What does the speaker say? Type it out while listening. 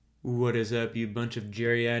What is up, you bunch of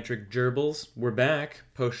geriatric gerbils? We're back.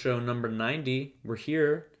 Post show number 90. We're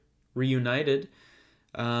here, reunited.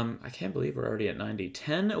 I can't believe we're already at 90.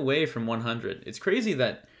 10 away from 100. It's crazy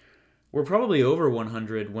that we're probably over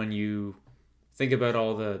 100 when you think about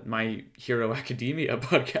all the My Hero Academia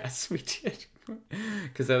podcasts we did.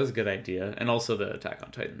 Because that was a good idea. And also the Attack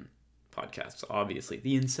on Titan podcasts, obviously.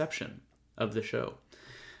 The inception of the show.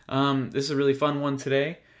 This is a really fun one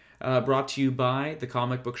today. Brought to you by the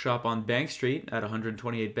comic book shop on Bank Street at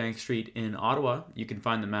 128 Bank Street in Ottawa. You can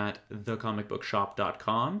find them at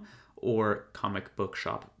thecomicbookshop.com or Comic Book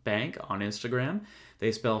Shop Bank on Instagram.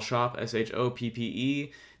 They spell shop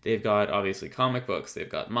SHOPPE. They've got, obviously, comic books. They've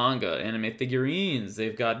got manga, anime figurines.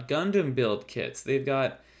 They've got Gundam build kits. They've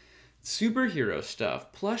got superhero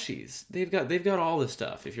stuff, plushies. They've got all the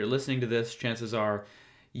stuff. If you're listening to this, chances are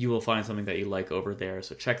you will find something that you like over there.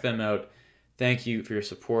 So check them out. Thank you for your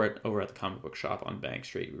support over at the comic book shop on Bank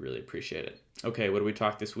Street. We really appreciate it. Okay, what do we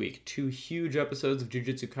talk this week? 2 huge episodes of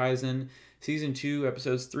Jujutsu Kaisen, Season 2,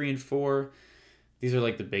 Episodes 3 and 4. These are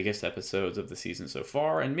like the biggest episodes of the season so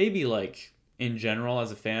far, and maybe like in general,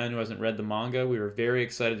 as a fan who hasn't read the manga, we were very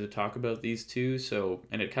excited to talk about these two,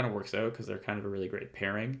 and it kind of works out because they're kind of a really great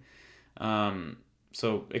pairing.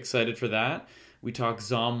 So excited for that. We talk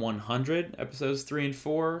Zom 100, episodes 3 and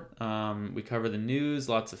 4. We cover the news,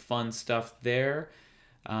 lots of fun stuff there.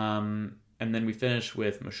 And then we finish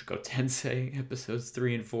with Mushoku Tensai, episodes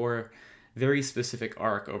 3 and 4. Very specific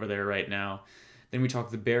arc over there right now. Then we talk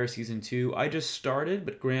The Bear Season 2. I just started,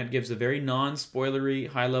 but Grant gives a very non-spoilery,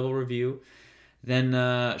 high-level review.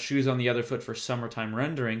 Then Shoes on the Other Foot for Summertime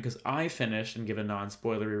Rendering, because I finished and give a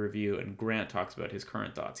non-spoilery review, and Grant talks about his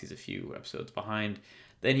current thoughts. He's a few episodes behind.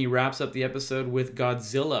 Then he wraps up the episode with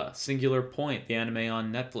Godzilla, Singular Point, the anime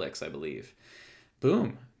on Netflix, I believe.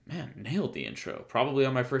 Boom. Man, nailed the intro. Probably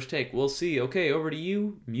on my first take. We'll see. Okay, over to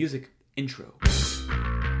you. Music intro.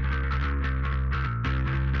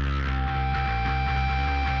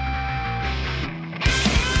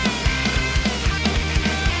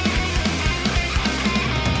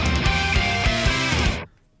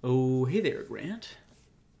 Oh, hey there, Grant.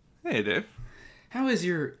 Hey, Dave. How is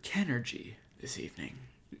your Kenergy this evening?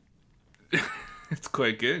 It's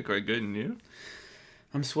quite good, and you?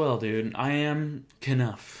 I'm swell, dude. I am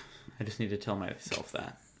Knuff. I just need to tell myself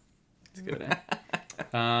that. It's good, eh?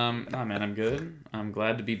 Oh man, I'm good. I'm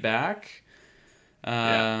glad to be back.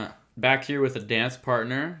 Back here with a dance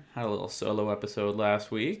partner. Had a little solo episode last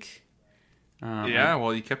week.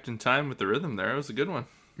 Well, you kept in time with the rhythm there. It was a good one.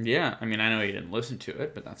 Yeah, I mean, I know you didn't listen to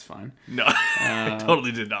it, but that's fine. No, I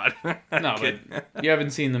totally did not. No, but you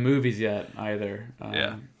haven't seen the movies yet either.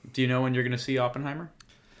 Yeah. Do you know when you're going to see Oppenheimer?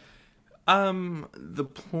 The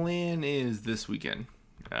plan is this weekend,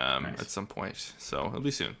 Nice. at some point. So it'll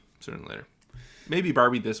be sooner than later. Maybe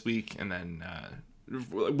Barbie this week, and then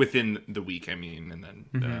within the week, and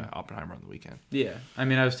then Oppenheimer on the weekend. Yeah, I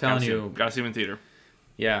mean, I was telling you... Gotta see him in theater.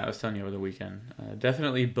 Yeah, I was telling you over the weekend.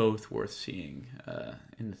 Definitely both worth seeing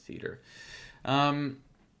in the theater.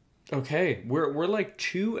 Okay, we're like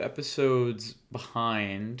 2 episodes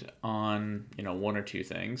behind on, one or two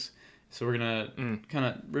things. So we're gonna kind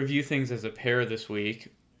of review things as a pair this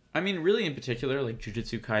week. I mean, really in particular, like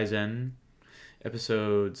Jujutsu Kaisen,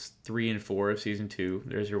 episodes 3 and 4 of season 2.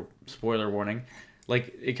 There's your spoiler warning.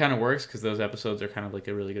 Like, it kind of works because those episodes are kind of like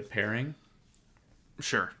a really good pairing.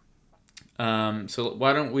 Sure. So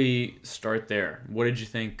why don't we start there? What did you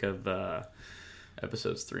think of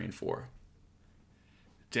episodes 3 and 4?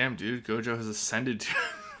 Damn, dude, Gojo has ascended to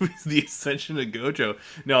the ascension of Gojo.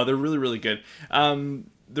 No, they're really, really good.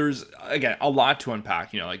 There's, again, a lot to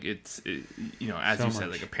unpack. As you said,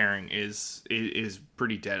 like a pairing is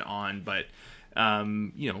pretty dead on. But,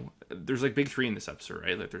 there's like big 3 in this episode,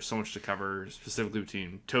 right? Like there's so much to cover, specifically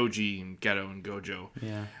between Toji and Geto and Gojo.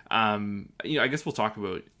 Yeah. I guess we'll talk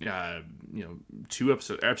about, 2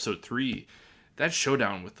 episode 3. That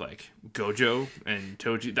showdown with like Gojo and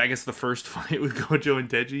Toji, I guess the first fight with Gojo and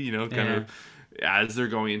Teji, of as they're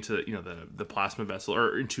going into the plasma vessel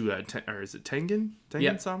or into or is it Tengen?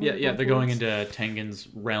 Sama? Yeah, they're going into Tengen's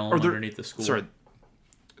realm underneath the school. Sorry,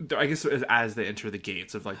 I guess as they enter the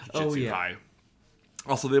gates of like Jujutsu Kai.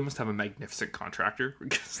 Also, they must have a magnificent contractor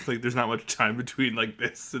because like there's not much time between like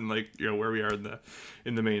this and like where we are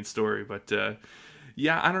in the main story, but.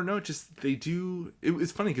 I don't know. Just they do.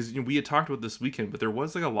 It's funny because we had talked about this weekend, but there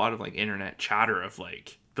was like a lot of like internet chatter of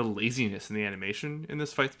like the laziness in the animation in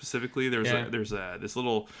this fight specifically. There's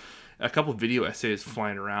a couple of video essays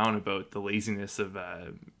flying around about the laziness of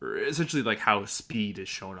essentially like how speed is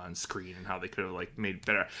shown on screen and how they could have like made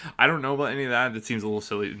better. I don't know about any of that. It seems a little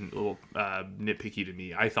silly and a little nitpicky to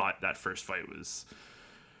me. I thought that first fight was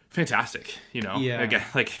fantastic. Yeah. Again,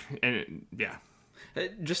 like, and yeah.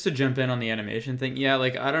 Just to jump in on the animation thing, yeah,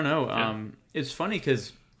 like, I don't know. It's funny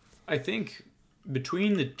because I think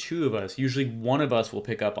between the two of us, usually one of us will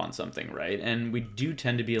pick up on something, right? And we do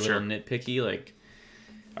tend to be a little nitpicky. Like,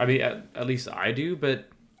 I mean, at least I do. But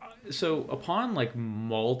so upon like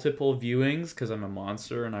multiple viewings, because I'm a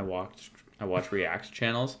monster and I watch react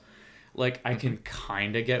channels, like I can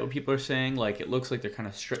kind of get what people are saying. Like, it looks like they're kind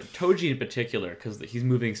of Toji in particular, because he's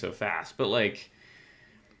moving so fast. But like.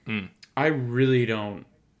 I really don't.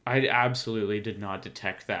 I absolutely did not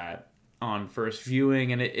detect that on first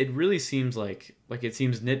viewing, and it really seems like it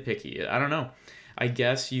seems nitpicky. I don't know. I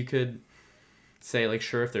guess you could say, like,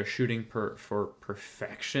 sure, if they're shooting for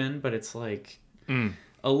perfection, but it's like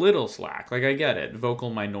a little slack. Like, I get it, vocal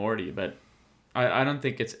minority, but I don't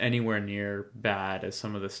think it's anywhere near bad as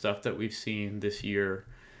some of the stuff that we've seen this year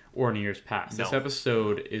or in years past. No. This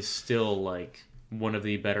episode is still like one of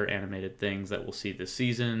the better animated things that we'll see this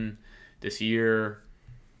season. This year,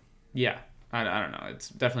 yeah, I don't know. It's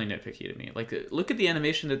definitely nitpicky to me. Like, look at the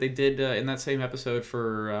animation that they did in that same episode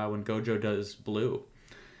for when Gojo does Blue.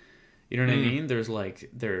 You know what I mean?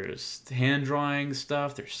 There's hand drawing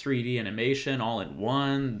stuff. There's 3D animation all in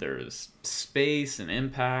one. There's space and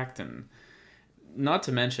impact, and not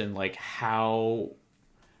to mention like how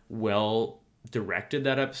well directed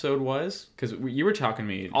that episode was, because you were talking to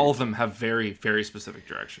me. All of them have very, very specific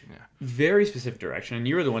direction. Yeah, very specific direction, and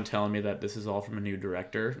you were the one telling me that this is all from a new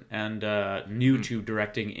director and new to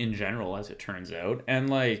directing in general, as it turns out. And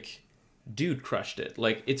like, dude crushed it.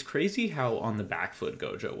 Like, it's crazy how on the back foot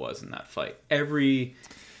Gojo was in that fight.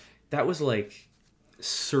 That was like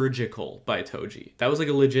surgical by Toji. That was like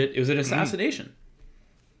a legit. It was an assassination.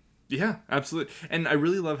 Yeah, absolutely. And I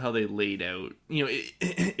really love how they laid out,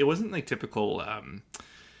 it wasn't like typical,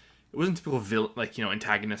 it wasn't typical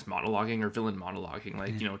antagonist monologuing or villain monologuing.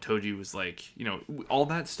 Like, Toji was like, all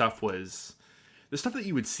that stuff was the stuff that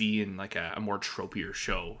you would see in like a more tropier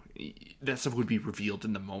show. That stuff would be revealed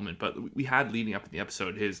in the moment. But we had leading up in the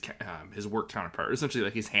episode, his work counterpart, essentially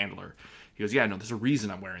like his handler. He goes, yeah, no, there's a reason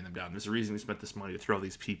I'm wearing them down. There's a reason we spent this money to throw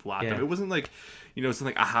these people at them. It wasn't like, something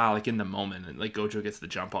like, aha, like in the moment, and like Gojo gets the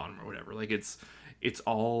jump on him or whatever. Like, it's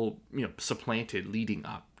all, supplanted leading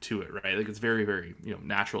up to it, right? Like, it's very, very,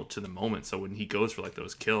 natural to the moment. So when he goes for like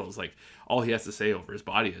those kills, like all he has to say over his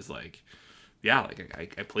body is like, yeah,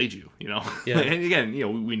 like I played you, Yeah. And again,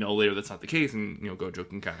 we know later that's not the case, and Gojo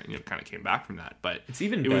can kind of came back from that. But it's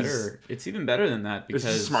even better. It's even better than that, because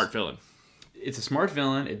it's a smart villain. It's a smart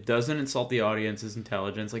villain. It doesn't insult the audience's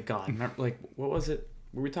intelligence. Like, God, remember, like, what was it?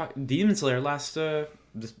 Were we talking Demon Slayer last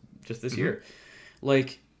just this year?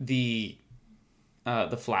 Like the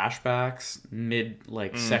flashbacks mid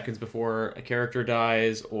seconds before a character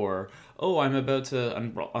dies, or I'm about to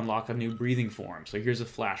unlock a new breathing form, so here's a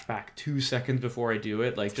flashback 2 seconds before I do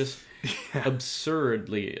it. Like, just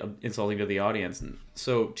absurdly insulting to the audience. And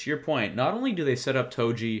so, to your point, not only do they set up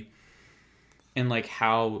Toji and like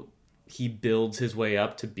how he builds his way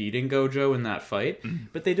up to beating Gojo in that fight,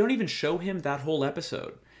 but they don't even show him that whole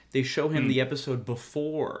episode. They show him the episode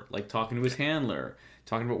before, like talking to his handler,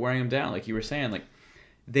 talking about wearing him down, like you were saying. Like,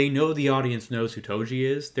 they know the audience knows who Toji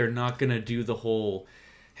is. They're not gonna do the whole,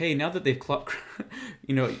 hey, now that they've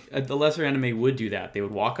the lesser anime would do that. They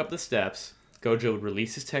would walk up the steps, Gojo would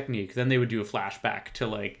release his technique, then they would do a flashback to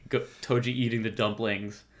like Toji eating the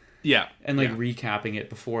dumplings, and like recapping it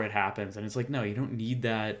before it happens. And it's like, no, you don't need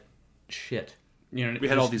that shit. We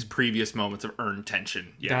had all these previous moments of earned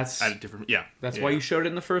tension. That's at a different. That's why you showed it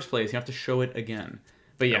in the first place. You have to show it again.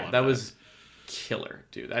 But yeah, that was killer,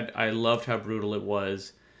 dude. I loved how brutal it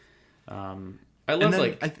was. I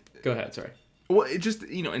love go ahead. Sorry. Well, it just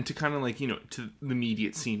and to kind of like to the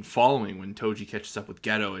immediate scene following when Toji catches up with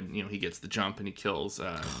Geto, and he gets the jump and he kills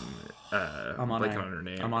Amane. Like on her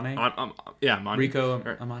name. Amane. Amane.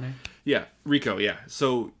 Riko Amane. Yeah, Riko. Yeah.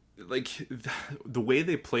 So like the way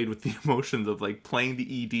they played with the emotions of like playing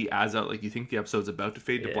the ED as out, like you think the episode's about to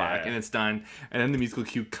fade to black and it's done, and then the musical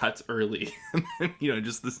cue cuts early, and then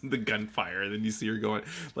just the gunfire, and then you see her going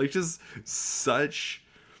like just such.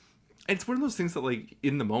 And it's one of those things that like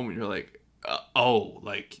in the moment you're like,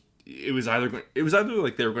 like it was either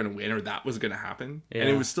like they were going to win or that was going to happen,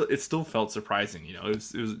 and it still felt surprising. It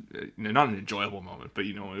was not an enjoyable moment, but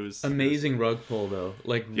it was amazing rug pull though,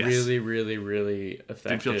 like really, really, really effective.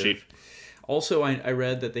 Didn't feel cheap. Also, I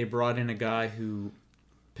read that they brought in a guy who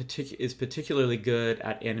is particularly good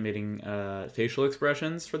at animating facial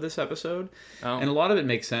expressions for this episode, and a lot of it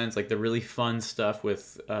makes sense. Like the really fun stuff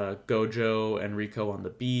with Gojo and Riko on the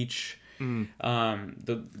beach.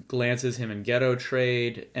 The glances him and Geto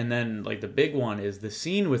trade, and then like the big one is the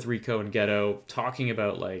scene with Rico and Geto talking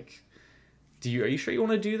about like, are you sure you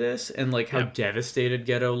want to do this? And like how devastated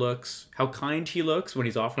Geto looks, how kind he looks when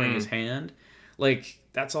he's offering his hand. Like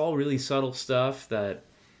that's all really subtle stuff that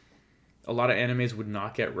a lot of animes would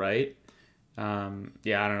not get right. I don't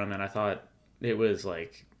know, man. I thought it was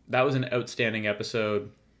like that was an outstanding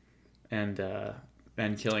episode, and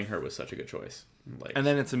killing her was such a good choice. Like, and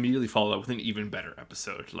then it's immediately followed up with an even better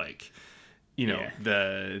episode. Like,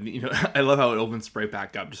 I love how it opens right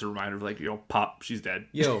back up, just a reminder of like, Pop, she's dead.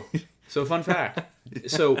 Yo, so fun fact.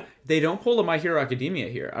 So they don't pull a My Hero Academia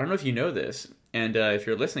here. I don't know if you know this, and if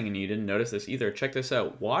you're listening and you didn't notice this either, check this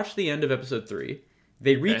out. Watch the end of episode 3.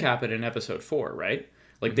 They recap it in episode 4, right?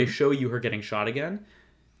 Like they show you her getting shot again.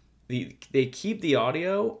 They keep the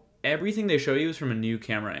audio. Everything they show you is from a new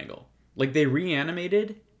camera angle. Like they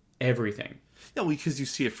reanimated everything. Yeah, because you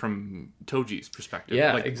see it from Toji's perspective.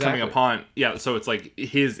 Yeah, like, exactly. Coming upon, so it's like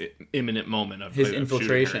his imminent moment of his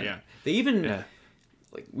infiltration. Yeah. They even,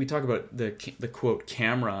 like, we talk about the quote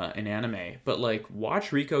camera in anime, but like,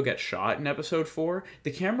 watch Rico get shot in episode 4.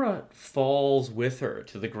 The camera falls with her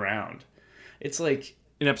to the ground. It's like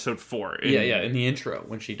in episode 4. In the intro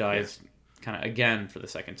when she dies, kind of again for the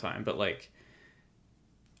second time. But like,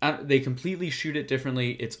 they completely shoot it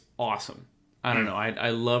differently. It's awesome. I don't know.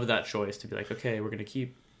 I love that choice to be like, okay, we're going to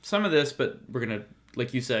keep some of this, but we're going to,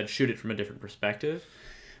 like you said, shoot it from a different perspective,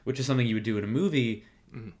 which is something you would do in a movie.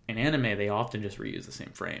 In anime, they often just reuse the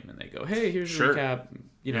same frame and they go, hey, here's a recap.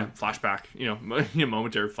 Flashback,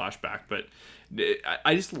 momentary flashback. But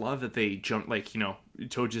I just love that they jump, like,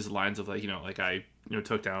 Toji's lines of like, like I,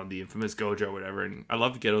 took down the infamous Gojo or whatever. And I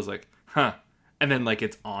love the Geto's like, huh. And then like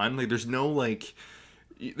it's on. Like there's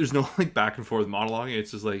no back and forth monologue.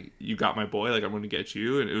 It's just like, you got my boy, like I'm going to get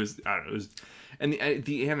you. And it was, I don't know, it was, and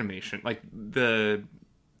the animation, like the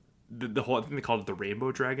whole, I think they called it the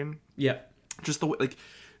Rainbow Dragon. Yeah. Just the way, like,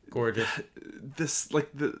 gorgeous. This, like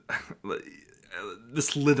the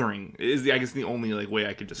slithering is I guess the only like way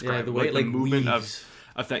I could describe the way like, the movement weaves.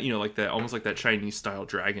 of that, like that almost like that Chinese style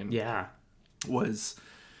dragon. Yeah. Was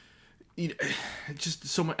just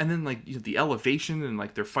so much, and then like the elevation and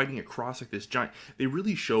like they're fighting across like this giant. They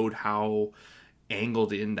really showed how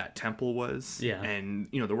angled in that temple was. Yeah. And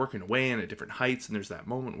they're working away and at different heights, and there's that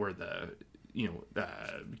moment where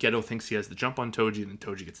Geto thinks he has the jump on Toji, and then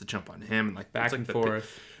Toji gets the jump on him, and like back and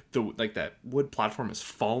forth. Like that wood platform is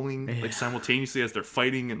falling like simultaneously as they're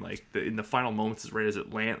fighting, and like in the final moments is right as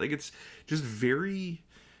it lands. Like it's just very.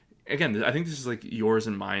 Again, I think this is like yours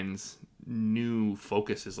and mine's new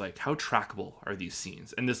focus is like how trackable are these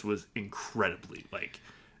scenes, and this was incredibly like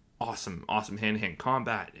awesome hand-to-hand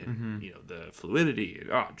combat and the fluidity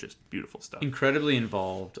and just beautiful stuff. Incredibly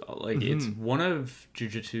involved. Like it's one of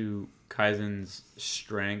Jujutsu Kaisen's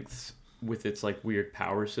strengths with its like weird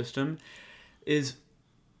power system is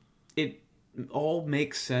it all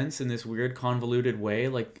makes sense in this weird convoluted way.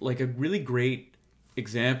 Like a really great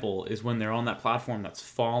example is when they're on that platform that's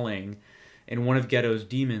falling, and one of Geto's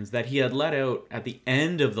demons that he had let out at the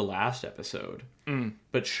end of the last episode,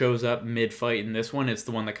 but shows up mid-fight in this one. It's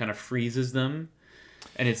the one that kind of freezes them,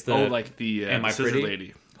 and it's the Am I Pretty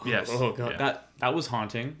lady? Yes. Oh god, that was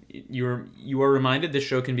haunting. You are reminded this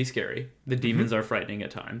show can be scary. The demons are frightening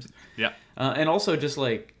at times. Yeah, and also just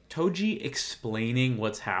like Toji explaining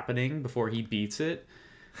what's happening before he beats it.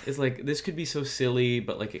 It's like, this could be so silly,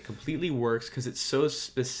 but like it completely works because it's so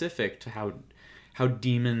specific to how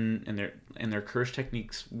demon and their curse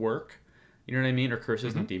techniques work. You know what I mean? Or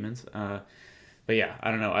curses, not demons. But yeah,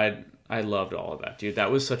 I don't know. I loved all of that, dude. That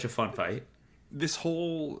was such a fun fight. This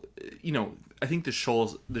whole, I think the show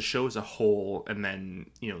as a whole, and then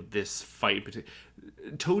this fight,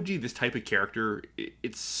 Toji, this type of character,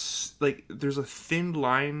 it's like there's a thin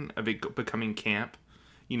line of it becoming camp.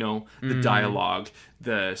 The dialogue,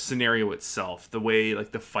 the scenario itself, the way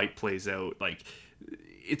like the fight plays out, like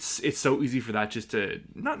it's so easy for that just to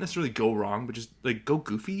not necessarily go wrong, but just like go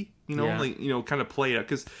goofy, like kind of play it out.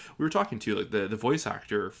 Because we were talking to like the voice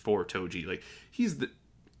actor for Toji, like he's the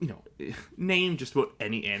name just about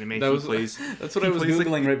any anime he plays. That's what I was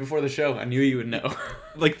googling like, right before the show. I knew you would know.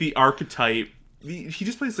 Like the archetype, he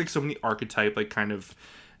just plays like so many archetype, like kind of.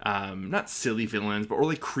 Not silly villains, but or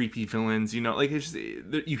like creepy villains, like it's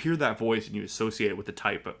just, you hear that voice and you associate it with the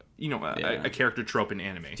type of, a character trope in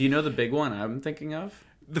anime. Do you know the big one I'm thinking of?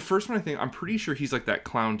 The first one, I'm pretty sure he's like that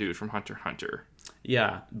clown dude from Hunter x Hunter.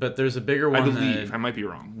 Yeah, but there's a bigger one. I believe. I might be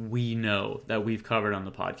wrong. We know that we've covered on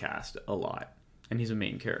the podcast a lot, and he's a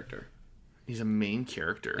main character. He's a main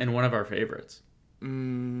character. And one of our favorites.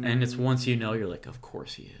 And it's once you're like, of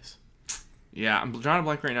course he is. Yeah, I'm drawing a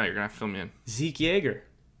blank right now. You're gonna have to fill me in. Zeke Yeager.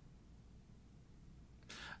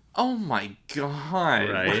 Oh my god!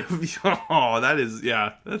 Right? Oh,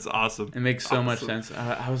 that's awesome. It makes so much sense.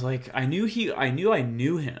 I was like, I knew I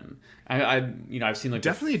knew him. I've seen like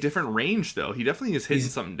definitely a different range though. He definitely is hitting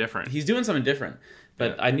something different. He's doing something different.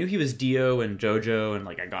 But I knew he was Dio and JoJo, and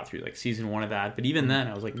like I got through like season 1 of that. But even then,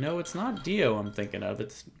 I was like, no, it's not Dio. I'm thinking of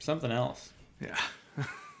it's something else. Yeah.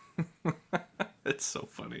 It's so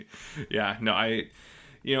funny. Yeah, no,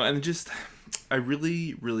 and just, I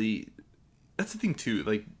really, really, that's the thing too,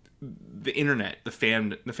 like, the internet, the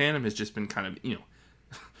fandom has just been kind of,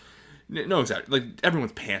 no, exactly, like,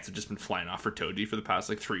 everyone's pants have just been flying off for Toji for the past,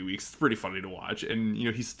 like, 3 weeks. It's pretty funny to watch, and,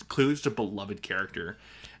 he's clearly just a beloved character,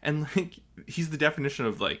 and, like, he's the definition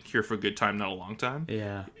of, like, here for a good time, not a long time.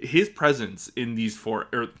 Yeah. His presence in these 3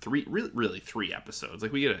 episodes,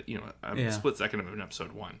 like, we get a split second of an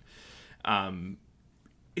episode 1.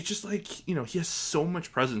 It's just like, he has so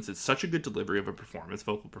much presence. It's such a good delivery of a performance,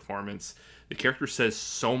 vocal performance. The character says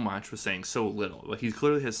so much with saying so little. Like, he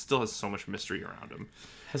clearly still has so much mystery around him.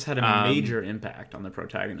 Has had a major impact on the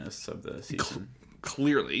protagonists of the season.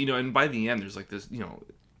 Clearly, and by the end, there's like this,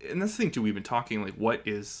 and that's the thing too, we've been talking, like,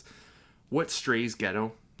 what strays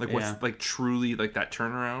Ghetto? Like, what's, like, truly, like, that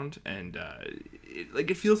turnaround? And,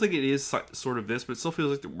 it feels like it is sort of this, but it still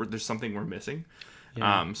feels like there's something we're missing.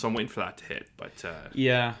 Yeah. So I'm waiting for that to hit, but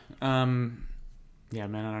yeah, man, I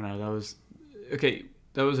don't know.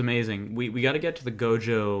 That was amazing. We got to get to the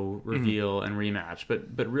Gojo reveal and rematch,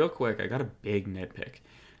 but real quick, I got a big nitpick.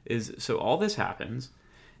 So all this happens,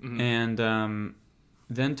 and then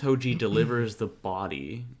Toji delivers the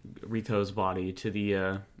body, Riko's body, to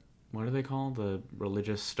the what are they called? The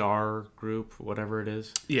religious star group, whatever it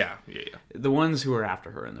is. Yeah. The ones who were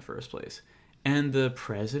after her in the first place, and the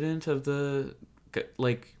president of the.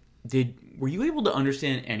 Like, were you able to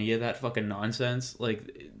understand any of that fucking nonsense?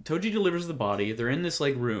 Like, Toji delivers the body, they're in this,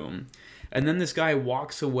 like, room, and then this guy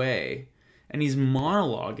walks away, and he's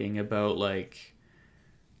monologuing about, like,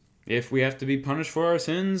 if we have to be punished for our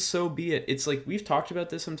sins, so be it. It's like, we've talked about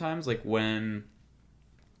this sometimes, like, when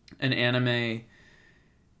an anime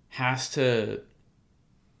has to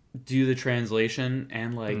do the translation,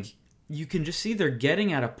 and, like, you can just see they're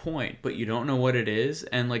getting at a point, but you don't know what it is,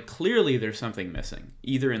 and like clearly there's something missing,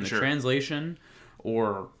 either in the translation,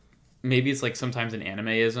 or maybe it's like sometimes an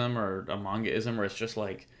animeism or a mangaism where it's just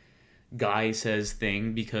like guy says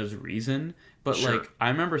thing because reason. But like I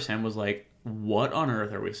remember Sam was like, "What on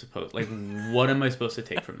earth are we supposed? Like, what am I supposed to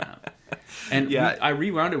take from that?" And I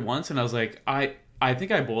rewound it once, and I was like, I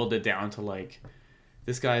think I boiled it down to like,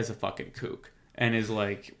 this guy is a fucking kook, and is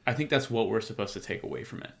like, I think that's what we're supposed to take away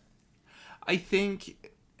from it. I think,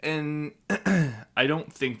 and I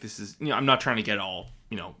don't think this is, I'm not trying to get all,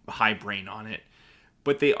 high brain on it,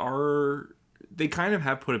 but they kind of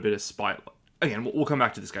have put a bit of spotlight. Again, we'll come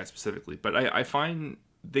back to this guy specifically, but I find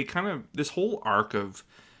they kind of, this whole arc of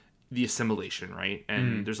the assimilation, right?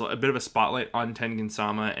 And there's a bit of a spotlight on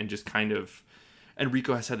Tengen-sama, and just kind of, and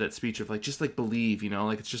Riko has had that speech of like, just like believe,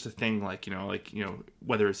 like it's just a thing, like,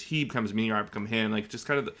 whether it's he becomes me or I become him, like just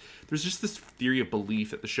kind of, there's just this theory of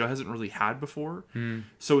belief that the show hasn't really had before.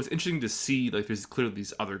 So it's interesting to see, like, there's clearly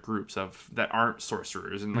these other groups that aren't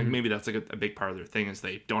sorcerers, and like maybe that's like a big part of their thing is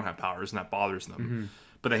they don't have powers and that bothers them,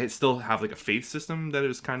 but they still have like a faith system that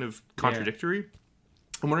is kind of contradictory.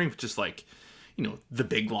 I'm wondering if just like, the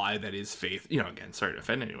big lie that is faith, again, sorry to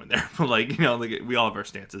offend anyone there, but like, like we all have our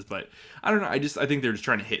stances, but I don't know. I think they're just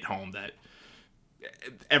trying to hit home that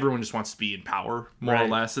everyone just wants to be in power more or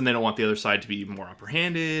less, and they don't want the other side to be more upper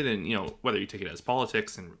handed, and, whether you take it as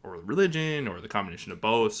politics or religion or the combination of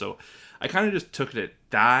both. So I kind of just took it at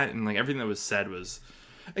that, and like everything that was said was,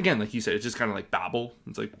 again, like you said, it's just kind of like babble.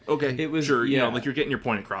 It's like, okay, it was, sure, like you're getting your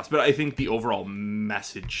point across. But I think the overall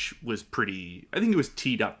message was I think it was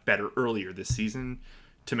teed up better earlier this season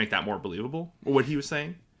to make that more believable, or what he was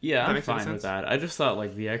saying. Yeah, I'm fine with that. I just thought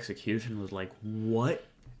like the execution was like, what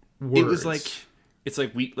words? It was like, it's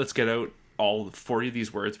like, let's get out all 40 of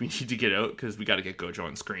these words we need to get out because we got to get Gojo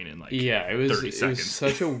on screen in like 30 seconds. It was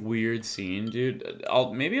such a weird scene, dude.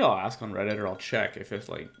 I'll ask on Reddit, or I'll check if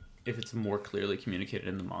it's more clearly communicated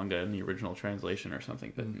in the manga in the original translation or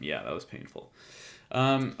something. But yeah, that was painful.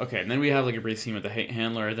 Okay, and then we have like a brief scene with the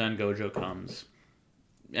handler. Then Gojo comes,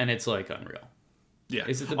 and it's like unreal. Yeah,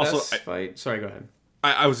 is it the best fight? Sorry, go ahead.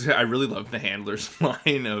 I really love the handler's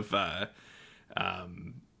line of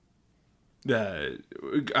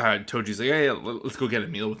Toji's like, hey, let's go get a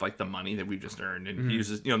meal with like the money that we've just earned, and he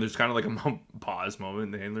uses, there's kind of like a pause moment,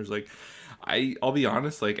 and the handler's like, I'll be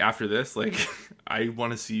honest, like after this, like I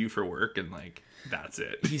want to see you for work, and like that's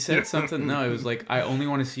it. He said something. No, it was like, I only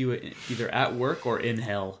want to see you either at work or in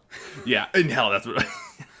hell. Yeah, in hell. That's what.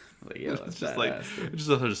 Like, yeah, that's just badass, like dude. just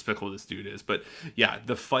how despicable this dude is. But yeah,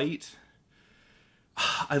 the fight.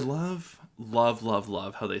 I love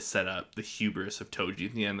how they set up the hubris of Toji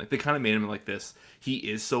at the end. Like they kind of made him like this. He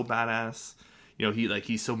is so badass. You know,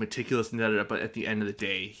 he's so meticulous and da-da-da, but at the end of the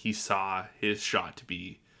day, he saw his shot to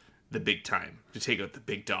be the big time, to take out the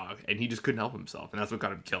big dog, and he just couldn't help himself, and that's what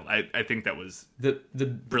got him killed. I think that was the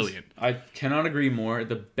brilliant. I cannot agree more.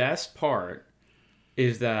 The best part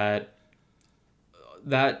is that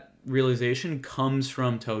realization comes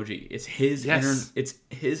from Toji. It's his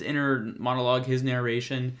inner monologue, his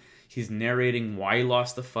narration. He's narrating why he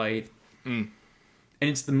lost the fight, and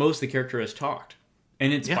it's the most the character has talked,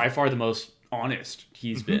 and it's by far the most honest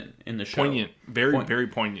he's been in the show. Poignant, very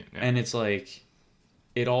poignant. Yeah. And it's like,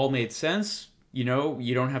 it all made sense. You know,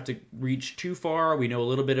 you don't have to reach too far. We know a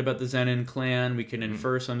little bit about the Zenin clan. We can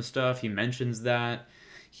infer some stuff. He mentions that.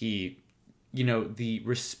 The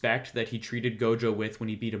respect that he treated Gojo with when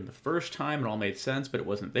he beat him the first time, it all made sense, but it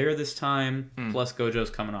wasn't there this time. Plus, Gojo's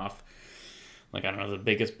coming off, like, I don't know, the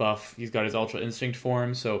biggest buff. He's got his Ultra Instinct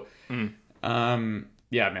form. So,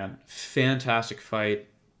 yeah, man. Fantastic fight.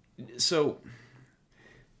 So,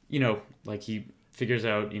 like, he figures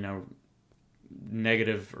out,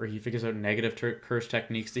 negative curse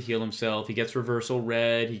techniques to heal himself. He gets reversal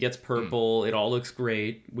red. He gets purple. It all looks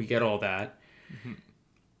great. We get all that.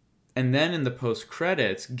 And then in the post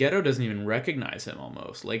credits, Geto doesn't even recognize him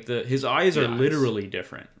almost. Like his eyes are literally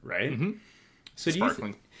different, right? So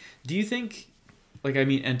do you think, like, I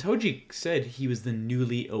mean, and Toji said he was the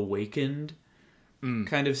newly awakened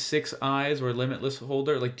kind of six eyes or limitless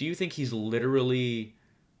holder. Like, do you think he's literally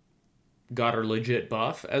got a legit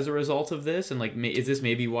buff as a result of this? And like, is this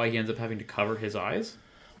maybe why he ends up having to cover his eyes?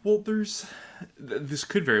 Well, this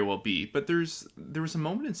could very well be, but there was a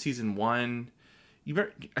moment in season 1.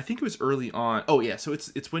 I think it was early on. Oh yeah, so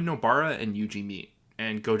it's when Nobara and Yuji meet,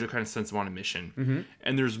 and Gojo kind of sends them on a mission,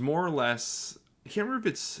 and there's more or less, I can't remember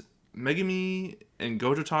if it's Megumi and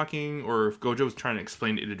Gojo talking, or if Gojo was trying to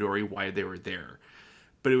explain to Itadori why they were there.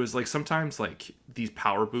 But it was like sometimes like these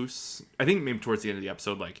power boosts. I think maybe towards the end of the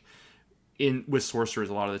episode, like with sorcerers,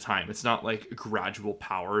 a lot of the time it's not like gradual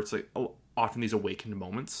power. It's like often these awakened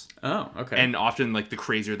moments. Oh, okay. And often like the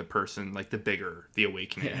crazier the person, like the bigger the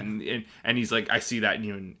awakening. Yeah. And he's like, I see that in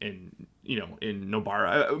you in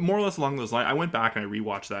Nobara, more or less along those lines. I went back and I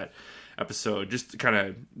rewatched that episode, just kind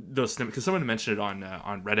of those snippets, because someone mentioned it on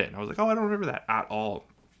Reddit, and I was like, oh, I don't remember that at all.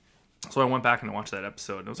 So I went back and I watched that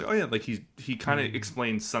episode, and I was like, oh yeah, like he kind of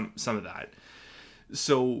explains some of that.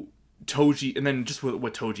 So Toji, and then just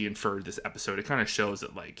what Toji inferred this episode, it kind of shows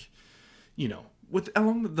that, like, with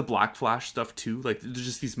along the Black Flash stuff too, like there's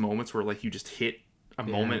just these moments where like you just hit a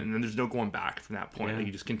moment and then there's no going back from that point. Like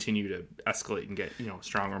you just continue to escalate and get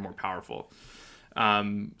stronger and more powerful.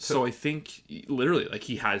 So I think literally like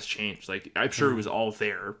he has changed. Like I'm sure it was all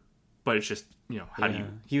there, but it's just how do you?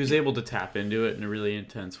 He was able to tap into it in a really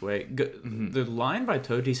intense way. The line by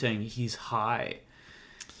Toji saying he's high,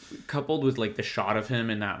 coupled with like the shot of him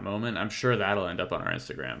in that moment, I'm sure that'll end up on our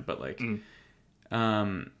Instagram. But like.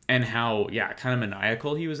 And how, kind of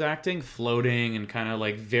maniacal he was acting, floating and kind of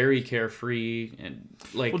like very carefree and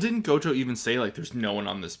like. Well, didn't Gojo even say like, "There's no one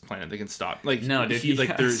on this planet that can stop"? Like, no, dude, he's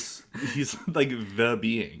like the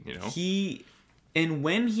being, And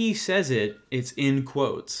when he says it, it's in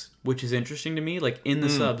quotes, which is interesting to me. Like in the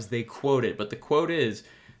subs, they quote it, but the quote is,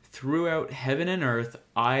 "Throughout heaven and earth,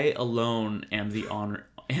 I alone am the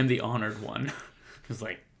honored one." It's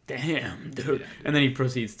like, damn, dude. Yeah, and then he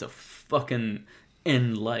proceeds to fucking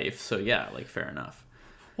end life. So yeah, like fair enough.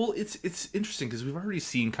 Well, it's interesting because we've already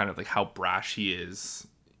seen kind of like how brash he is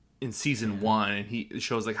in season 1, and he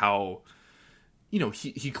shows like how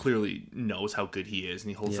he clearly knows how good he is,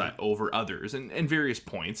 and he holds that over others and various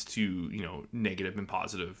points to negative and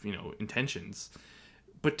positive intentions.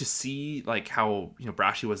 But to see like how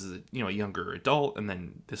brash he was as a younger adult, and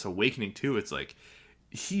then this awakening too, it's like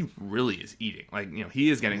he really is eating, like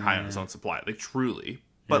he is getting high on his own supply, like truly.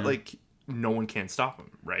 But like no one can stop him,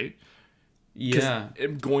 right? Yeah.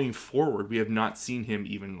 Going forward, we have not seen him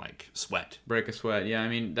even like break a sweat. Yeah, I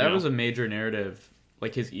mean that was a major narrative,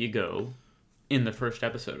 like his ego, in the first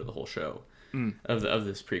episode of the whole show, of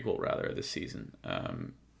this prequel rather, this season.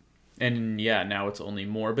 And now it's only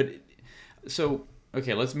more. But so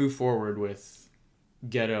okay, let's move forward with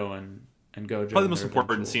Geto and Gojo. Probably the most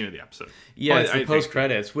important scene of the episode. Yeah, it's the post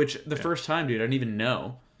credits, which the first time, dude, I didn't even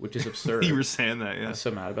know. Which is absurd. You were saying that, yeah. I'm so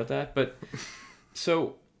mad about that. But,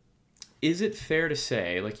 so, is it fair to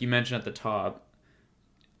say, like you mentioned at the top,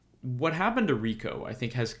 what happened to Rico, I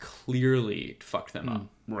think, has clearly fucked them up,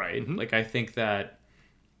 right? Mm-hmm. Like, I think that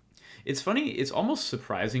it's funny. It's almost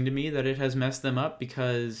surprising to me that it has messed them up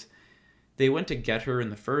because they went to get her in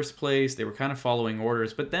the first place. They were kind of following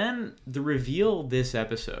orders. But then the reveal this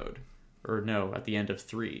episode, or no, at the end of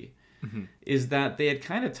 3, is that they had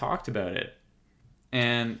kind of talked about it.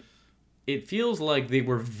 And it feels like they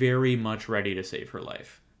were very much ready to save her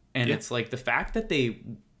life. And it's like the fact that they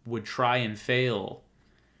would try and fail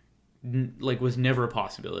like was never a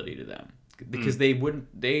possibility to them. Because they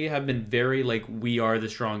have been very like, we are the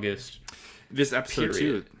strongest. This episode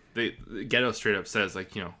period. too, Geto straight up says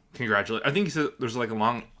like, congratulate. I think he said there's like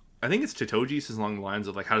I think it's Titoji says along the lines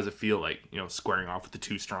of like, how does it feel like, squaring off with the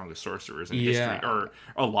 2 strongest sorcerers in history or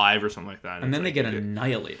alive or something like that. And then they get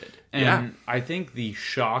annihilated. And I think the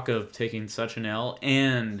shock of taking such an L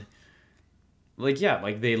and like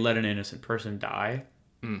they let an innocent person die.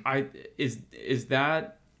 Is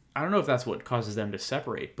that, I don't know if that's what causes them to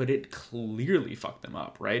separate, but it clearly fucked them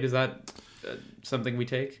up, right? Is that something we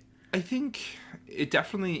take? I think it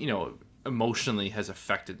definitely, emotionally has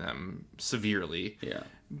affected them severely. Yeah.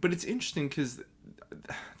 But it's interesting because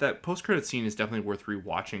that post-credit scene is definitely worth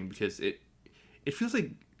rewatching because it feels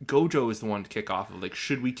like Gojo is the one to kick off of like,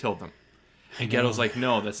 should we kill them? And Geto's like,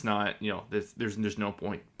 no, that's not, there's no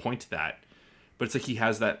point to that. But it's like he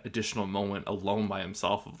has that additional moment alone by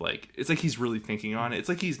himself of like, it's like he's really thinking on it. It's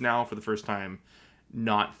like he's now for the first time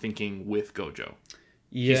not thinking with Gojo.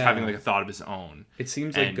 Yeah. He's having like a thought of his own. It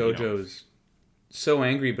seems like Gojo's so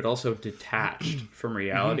angry but also detached from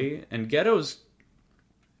reality. And Geto's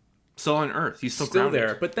still on Earth. He's still grounded.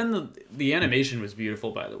 There. But then the animation was beautiful,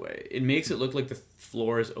 by the way. It makes it look like the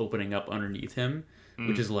floor is opening up underneath him,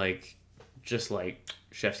 which is like just like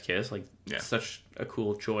chef's kiss, like such a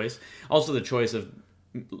cool choice. Also the choice of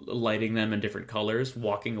lighting them in different colors,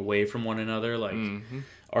 walking away from one another, like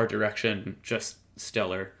art direction, just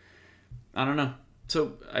stellar. I don't know.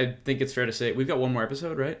 So I think it's fair to say we've got one more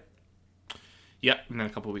episode, right? Yeah, and then a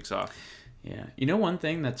couple of weeks off. Yeah. One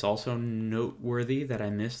thing that's also noteworthy that I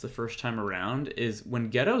missed the first time around is when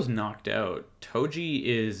Geto's knocked out, Toji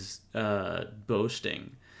is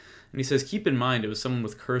boasting. And he says, keep in mind, it was someone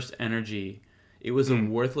with cursed energy. It was a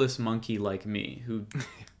worthless monkey like me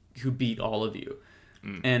who beat all of you.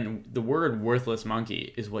 And the word worthless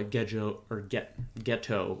monkey is what Geto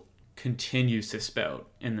continues to spout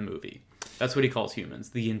in the movie. That's what he calls humans,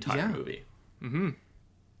 the entire movie. Mm-hmm.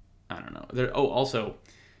 I don't know. Also,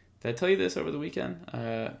 did I tell you this over the weekend?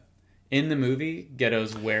 In the movie,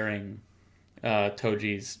 Geto's wearing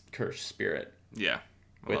Toji's cursed spirit. Yeah.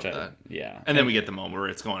 I love that. Yeah. And then we get the moment where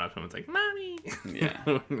it's going up to him. It's like, Mommy.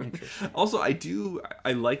 Yeah. Also,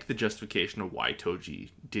 I like the justification of why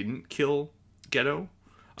Toji didn't kill Geto.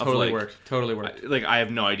 Totally worked. I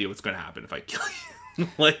have no idea what's going to happen if I kill you.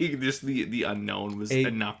 Like, just the unknown was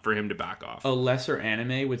enough for him to back off. A lesser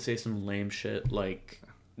anime would say some lame shit like,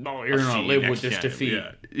 no, you're not live with this defeat.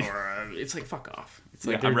 Yeah. Or it's like, fuck off. It's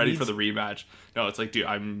like, I'm ready for the rematch. No, it's like, dude,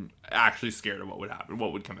 I'm actually scared of what would happen.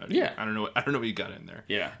 What would come out. Yeah. I don't know what you got in there.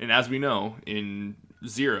 Yeah. And as we know, in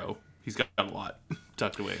Zero, he's got a lot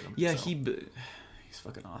tucked away in him. Yeah, so. He's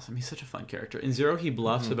fucking awesome. He's such a fun character. In Zero, he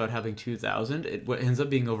bluffs about having 2,000. It ends up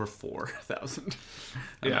being over 4,000.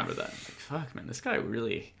 I remember that. Like, fuck, man, this guy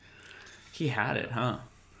really, he had it, huh?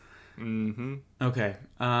 Mm-hmm. Okay.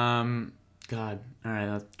 God. All right,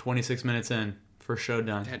 that's 26 minutes in. First show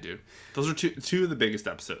done. Yeah, dude. Those are two of the biggest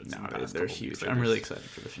episodes. No, they're huge. I'm really excited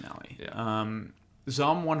for the finale. Yeah.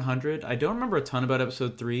 Zom 100. I don't remember a ton about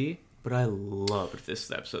episode 3, but I loved this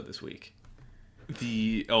episode this week.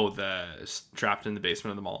 The trapped in the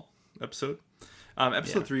basement of the mall episode.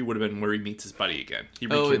 Episode 3 would have been where he meets his buddy again. He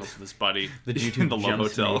rekindles with his buddy. The dude who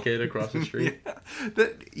jumps naked across the street. Yeah.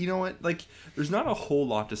 You know what? Like, there's not a whole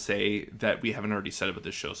lot to say that we haven't already said about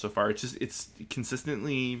this show so far. It's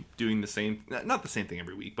consistently doing the same, not the same thing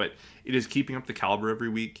every week, but it is keeping up the caliber every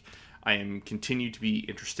week. I am continue to be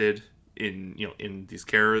interested in these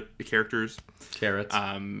characters. Carrots.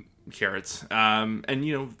 And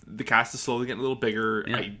the cast is slowly getting a little bigger.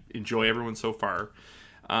 Yeah. I enjoy everyone so far.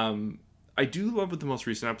 I do love with the most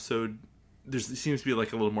recent episode, there seems to be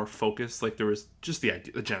like a little more focus. Like there was just the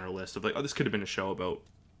general list of like, oh, this could have been a show about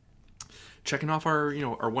checking off our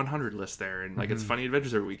 100 list there, and like it's funny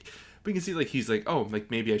adventures every week. But you can see like he's like, oh, like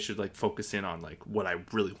maybe I should like focus in on like what I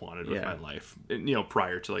really wanted with my life, and,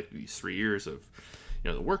 prior to like these 3 years of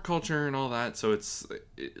the work culture and all that. So it's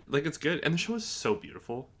good, and the show is so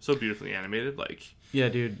beautiful, so beautifully animated. Like, yeah,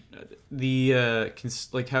 dude, the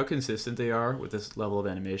how consistent they are with this level of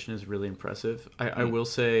animation is really impressive. I will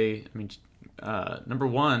say, I mean, Number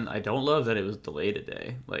one, I don't love that it was delayed a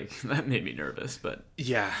day. Like, that made me nervous, but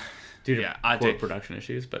yeah, due to production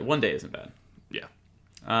issues. But one day isn't bad.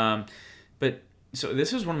 Yeah. But so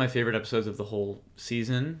this was one of my favorite episodes of the whole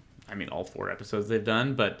season. I mean, all 4 episodes they've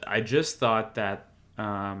done, but I just thought that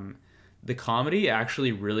the comedy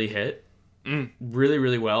actually really hit really,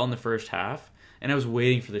 really well in the first half. And I was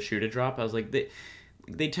waiting for the shoe to drop. I was like,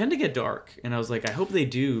 they tend to get dark. And I was like, I hope they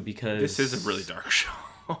do, because this is a really dark show.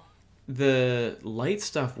 The light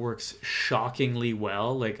stuff works shockingly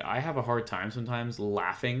well. Like, I have a hard time sometimes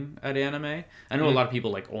laughing at anime. I know a lot of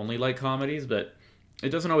people like only like comedies, but it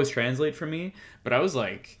doesn't always translate for me. But I was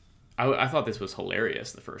like, I thought this was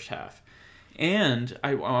hilarious the first half. And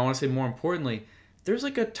I want to say, more importantly, there's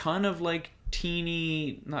like a ton of like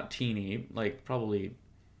not teeny, like probably,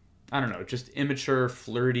 I don't know, just immature,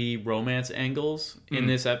 flirty romance angles in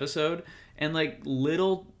this episode. And like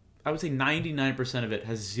I would say 99% of it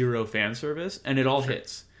has 0 fan service, and it all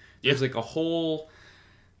hits. There's like a whole,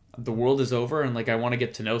 the world is over and like I want to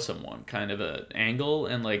get to know someone kind of a angle.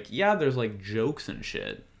 And like, yeah, there's like jokes and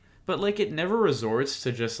shit, but like it never resorts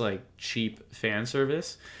to just like cheap fan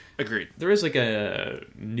service. Agreed. There is like a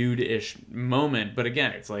nude-ish moment, but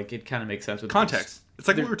again, it's like it kind of makes sense with context. It's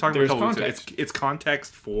like we were talking about a couple weeks ago. It's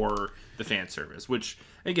context for the fan service, which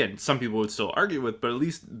again, some people would still argue with, but at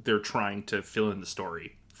least they're trying to fill in the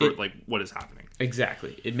story for like what is happening.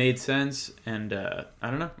 Exactly. It made sense, and I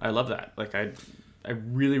don't know. I love that. Like I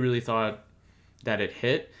really, really thought that it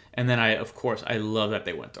hit, and then I love that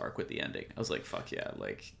they went dark with the ending. I was like, fuck yeah,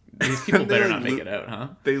 like these people better not make it out, huh?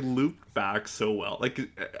 They looped back so well. Like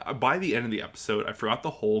by the end of the episode, I forgot the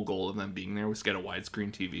whole goal of them being there was to get a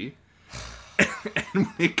widescreen TV. And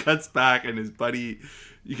when it cuts back and his buddy,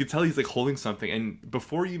 you can tell he's like holding something, and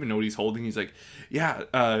before you even know what he's holding, he's like, yeah,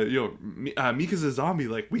 Mika's a zombie,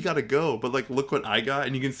 like we gotta go, but like look what I got.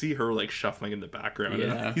 And you can see her like shuffling in the background.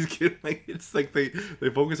 Yeah. And he's getting like, it's like they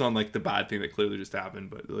focus on like the bad thing that clearly just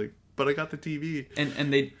happened, but I got the TV.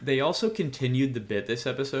 And they also continued the bit this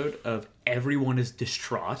episode of everyone is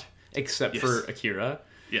distraught except for Akira.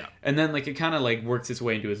 Yeah. And then like it kind of like works its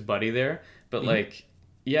way into his buddy there, but like,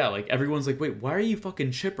 yeah, like everyone's like, wait, why are you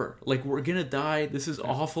fucking chipper? Like, we're gonna die. This is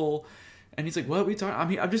awful. And he's like, what are we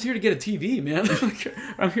talking? I'm just here to get a TV, man.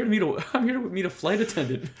 I'm here to meet a flight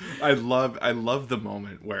attendant. I love the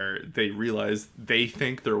moment where they realize they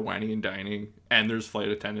think they're whining and dining, and there's flight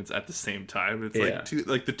attendants at the same time. It's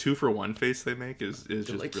like the 2-for-1 face they make is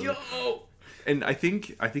just like, really... yo. And I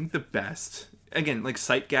think the best, again, like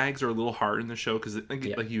sight gags are a little hard in the show because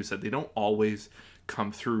like you said, they don't always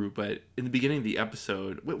come through, but in the beginning of the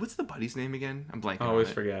episode, what's the buddy's name again? I'm blanking. Always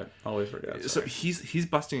forget. Sorry. So he's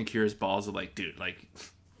busting Akira's balls of like, dude, like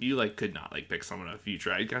you like could not like pick someone up if you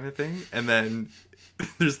tried, kind of thing. And then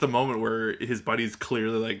there's the moment where his buddy's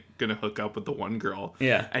clearly like gonna hook up with the one girl.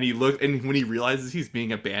 Yeah. And and when he realizes he's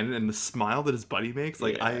being abandoned, and the smile that his buddy makes,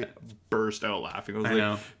 like I burst out laughing. I was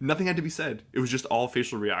like, nothing had to be said. It was just all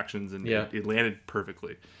facial reactions, and it landed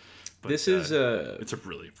perfectly. But, it's a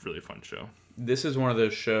really, really fun show. This is one of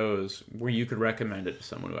those shows where you could recommend it to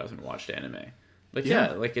someone who hasn't watched anime. Like,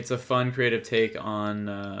 like it's a fun, creative take on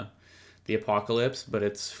the apocalypse, but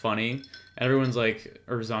it's funny. Everyone's like,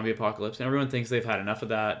 or zombie apocalypse, and everyone thinks they've had enough of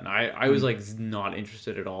that. And I was like not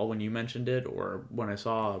interested at all when you mentioned it, or when I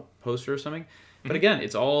saw a poster or something. But again,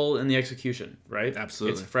 it's all in the execution, right?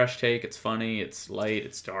 Absolutely. It's a fresh take. It's funny. It's light.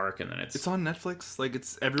 It's dark, and then it's on Netflix. Like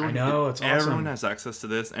it's everyone. I know it's awesome. Everyone has access to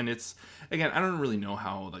this, and it's again. I don't really know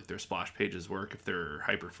how like their splash pages work, if they're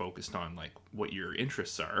hyper focused on like what your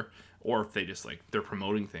interests are, or if they just like they're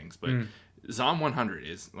promoting things. But Zom 100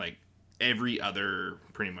 is like every other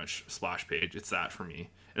pretty much splash page. It's that for me.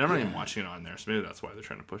 And I'm not even watching it on there, so maybe that's why they're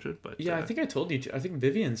trying to push it. But I think I told you. I think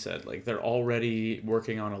Vivian said like they're already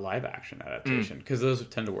working on a live action adaptation because those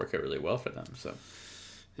tend to work out really well for them. So,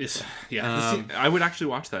 I would actually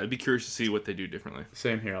watch that. I'd be curious to see what they do differently.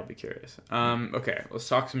 Same here. I'll be curious. Okay, let's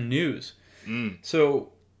talk some news.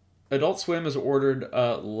 So, Adult Swim has ordered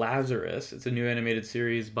Lazarus. It's a new animated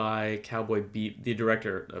series by the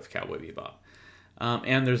director of Cowboy Bebop,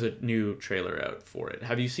 and there's a new trailer out for it.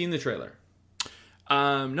 Have you seen the trailer?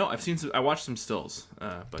 No, I watched some stills,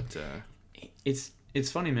 but it's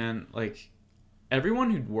funny, man. Like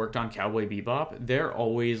everyone who worked on Cowboy Bebop, they're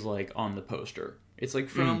always like on the poster. It's like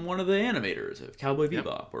from one of the animators of Cowboy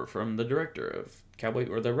Bebop, or from the director of Cowboy,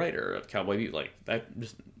 or the writer of Cowboy Bebop. Like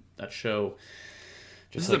that show.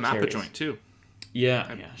 This is a Mappa joint too. Yeah,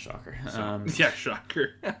 shocker.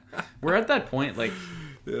 Shocker. We're at that point, like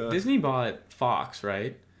Disney bought Fox,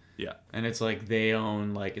 right? Yeah, and it's like they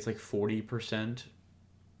own it's like 40%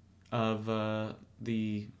 of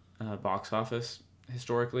the box office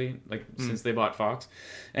historically, like since they bought Fox,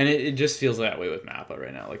 and it just feels that way with Mappa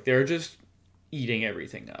right now. Like they're just eating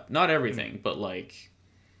everything up. Not everything, but like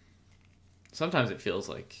sometimes it feels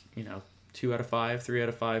like 2 out of 5, 3 out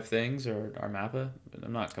of 5 things are Mappa.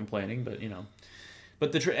 I'm not complaining, but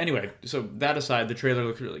But anyway, so that aside, the trailer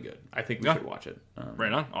looks really good. I think we should watch it.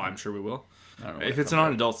 Right on. Oh, I'm sure we will. If it's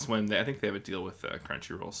on Adult Swim, I think they have a deal with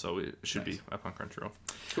Crunchyroll, so it should be up on Crunchyroll.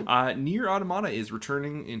 Cool. Nier Automata is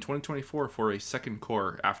returning in 2024 for a second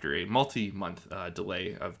core after a multi-month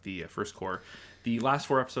delay of the first core. The last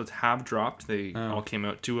 4 episodes have dropped. They all came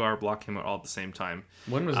out. 2-hour block came out all at the same time.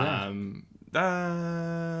 When was that?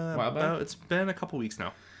 It's been a couple weeks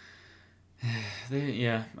now.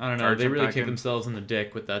 I don't know. They really kick themselves in the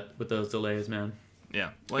dick with those delays, man.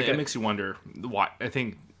 Yeah, well, it makes you wonder why. I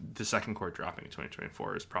think the second core dropping in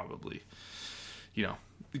 2024 is probably,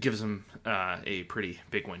 gives them a pretty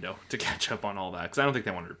big window to catch up on all that. Because I don't think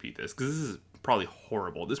they want to repeat this. Because this is probably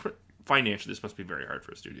horrible. Financially, this must be very hard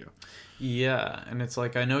for a studio. Yeah, and it's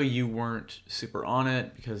like, I know you weren't super on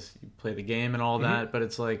it because you play the game and all that, but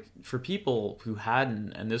it's like, for people who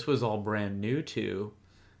hadn't, and this was all brand new to,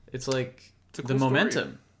 it's like it's the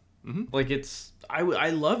momentum. Like I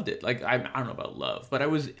loved it. Like I don't know about love, but I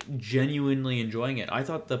was genuinely enjoying it. I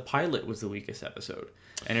thought the pilot was the weakest episode,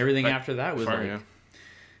 and everything after that was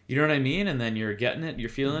you know what I mean? And then you're getting it, you're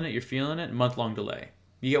feeling it. Month-long delay.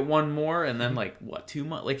 You get one more, and then 2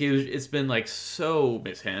 months? Like it's been like so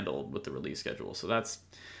mishandled with the release schedule. So that's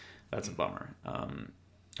a bummer.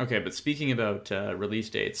 Okay, but speaking about release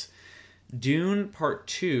dates, Dune Part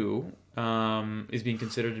 2 is being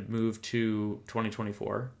considered to move to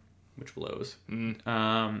 2024, which blows.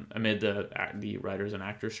 Amid the writers and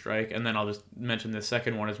actors strike. And then I'll just mention the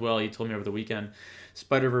second one as well. You told me over the weekend,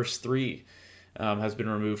 Spider-Verse 3 has been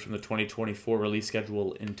removed from the 2024 release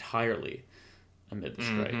schedule entirely amid the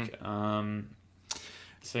strike.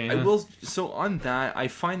 So on that, I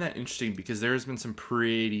find that interesting because there has been some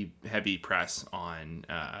pretty heavy press on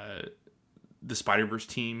the Spider-Verse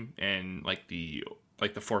team and the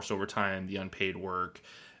forced overtime, the unpaid work.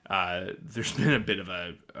 There's been a bit of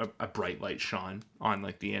a bright light shone on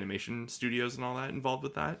the animation studios and all that involved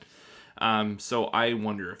with that. So I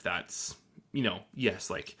wonder if that's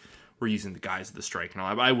yes, we're using the guys of the strike and all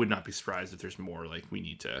that, but I would not be surprised if there's more we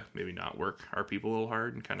need to maybe not work our people a little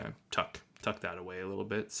hard and kind of tuck that away a little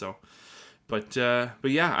bit. So, but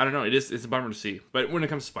yeah, I don't know. It's a bummer to see. But when it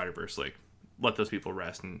comes to Spider-Verse, let those people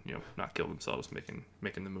rest and not kill themselves making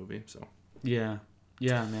the movie. So yeah,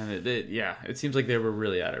 man. It seems like they were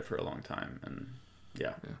really at it for a long time, and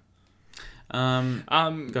yeah.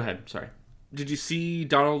 Go ahead. Sorry. Did you see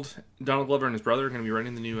Donald Glover and his brother are going to be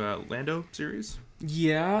running the new Lando series?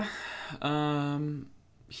 Yeah.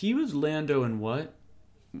 He was Lando in what?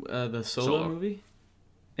 The Solo movie?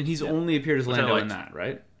 And he's only appeared as Lando in that,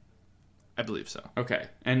 right? I believe so. Okay.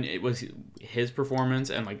 And it was his performance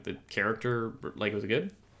and the character, was it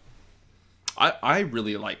good? I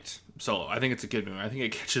really liked Solo. I think it's a good movie. I think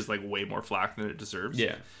it catches way more flack than it deserves.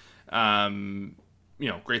 Yeah.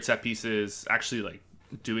 Great set pieces, actually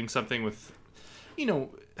doing something with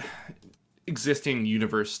existing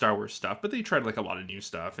universe Star Wars stuff, but they tried a lot of new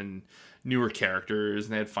stuff and newer characters,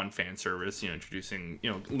 and they had fun fan service, introducing,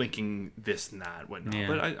 linking this and that, whatnot. Yeah.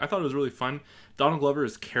 But I thought it was really fun. Donald Glover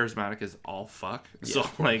is charismatic as all fuck. Yeah. So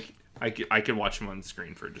I could watch him on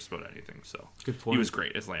screen for just about anything. So good point. He was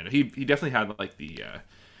great as Lando. He definitely had the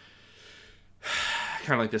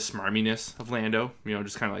kind of the smarminess of Lando,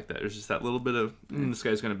 just kind of that. There's just that little bit of this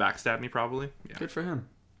guy's going to backstab me probably. Yeah. Good for him.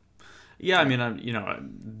 Yeah, I mean,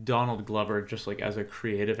 Donald Glover, just as a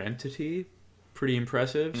creative entity, pretty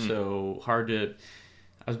impressive. So hard to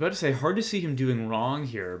see him doing wrong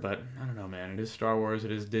here, but I don't know, man. It is Star Wars.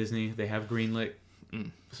 It is Disney. They have greenlit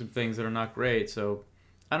some things that are not great. So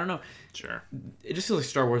I don't know. Sure. It just feels like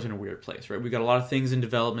Star Wars in a weird place, right? We've got a lot of things in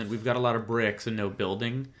development. We've got a lot of bricks and no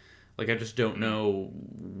building. I just don't know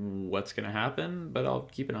what's going to happen, but I'll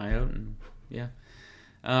keep an eye out and yeah.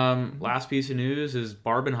 Last piece of news is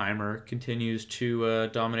Barbenheimer continues to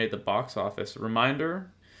dominate the box office.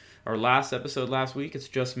 Reminder, our last episode last week, it's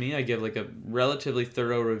just me. I give a relatively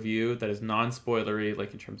thorough review that is non-spoilery,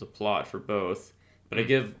 in terms of plot for both. But I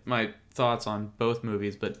give my thoughts on both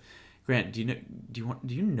movies. But Grant, do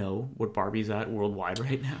you know what Barbie's at worldwide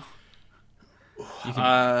right now? You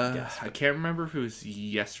can guess, I can't remember if it was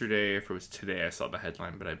yesterday or if it was today. I saw the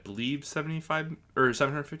headline, but I believe 75 or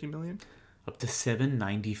 750 million. Up to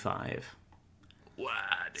 $795. What?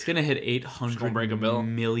 It's gonna hit $800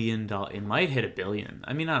 million. It might hit $1 billion.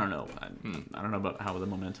 I mean, I don't know. I don't know about how the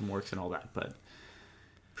momentum works and all that, but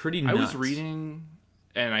pretty nuts. I was reading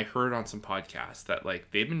and I heard on some podcasts that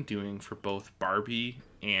like they've been doing for both Barbie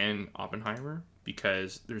and Oppenheimer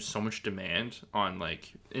because there's so much demand on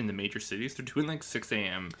like in the major cities. They're doing like 6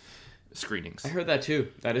 a.m. screenings. I heard that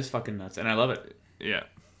too. That is fucking nuts, and I love it. Yeah,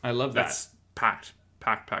 I love that. That's packed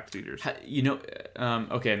theaters. You know,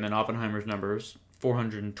 okay, and then Oppenheimer's numbers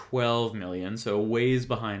 412 million, so ways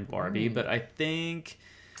behind Barbie. But I think,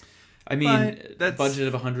 I mean, that budget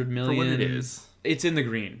of 100 million. For what it is. It's in the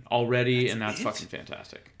green already, and that's fucking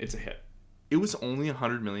fantastic. It's a hit. It was only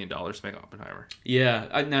 $100 million to make Oppenheimer.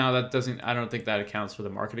 Yeah, now that doesn't. I don't think that accounts for the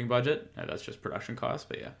marketing budget. That's just production costs.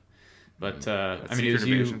 But yeah, but I mean, Secret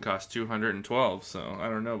Invasion cost 212, so I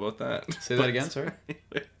don't know about that. Say that again, sorry.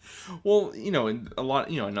 Well, you know, and a lot,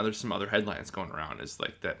 you know, some other headlines going around is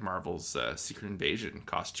like that Marvel's Secret Invasion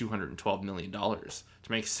cost $212 million to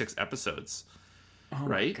make 6 episodes. Oh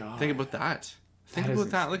right? My God. Think about that. Think about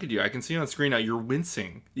that. Look at you. I can see you on screen now. You're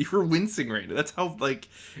wincing. You're wincing right now. That's how, like,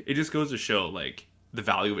 it just goes to show, like, the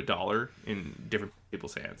value of $1 in different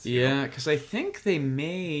people's hands. Yeah, because I think they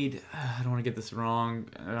made... I don't want to get this wrong.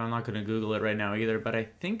 I'm not going to Google it right now either, but I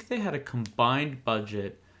think they had a combined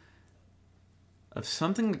budget of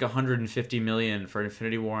something like $150 million for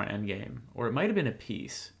Infinity War and Endgame. Or it might have been a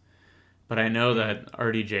piece. But I know that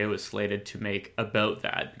RDJ was slated to make about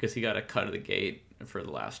that because he got a cut of the gate for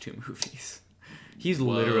the last 2 movies. He's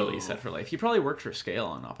literally set for life. He probably worked for scale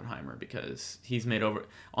on Oppenheimer because he's made over...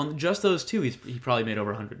 On just those 2, he probably made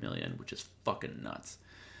over $100 million, which is fucking nuts.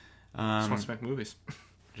 Just wants to make movies.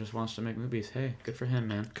 Just wants to make movies. Hey, good for him,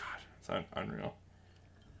 man. God, it's unreal.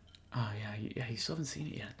 Oh, yeah, you still haven't seen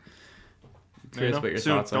it yet. I'm curious about your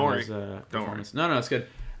thoughts on his performance. No, it's good.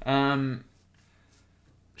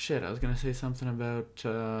 Shit, I was going to say something about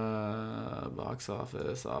box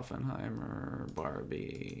office, Oppenheimer,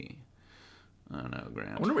 Barbie... I don't know,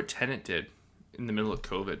 Grant. I wonder what Tenet did in the middle of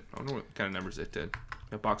COVID. I wonder what kind of numbers it did.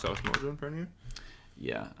 Got Box Office Mojo in front of you?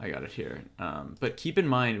 Yeah, I got it here. But keep in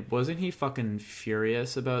mind, wasn't he fucking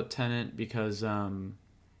furious about Tenet because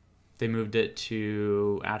they moved it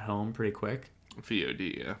to at home pretty quick?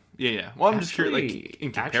 VOD, yeah. Yeah. Well, I'm just curious, like,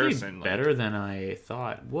 in comparison. Actually better than I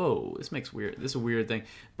thought. Whoa, this is a weird thing.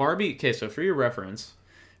 Barbie, okay, so for your reference,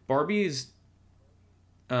 Barbie's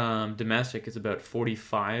domestic is about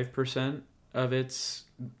 45% of its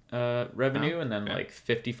revenue, and then like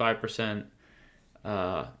 55%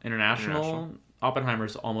 international.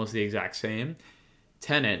 Oppenheimer's almost the exact same.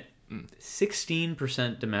 Tenet,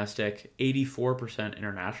 16% domestic, 84%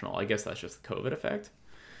 international. I guess that's just the COVID effect.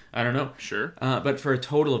 I don't know. Sure. But for a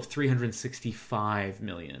total of 365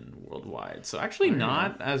 million worldwide. So actually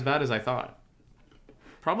not as bad as I thought.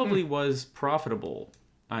 Probably was profitable,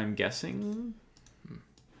 I'm guessing.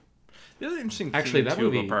 The other interesting thing too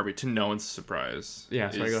about Barbie, to no one's surprise, go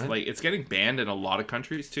ahead. Like it's getting banned in a lot of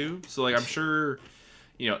countries too. So like I'm sure,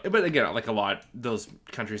 you know, but again, like those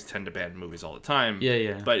countries tend to ban movies all the time.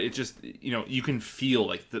 Yeah. But it just, you know, you can feel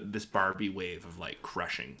like this Barbie wave of like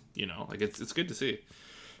crushing. You know, like it's good to see.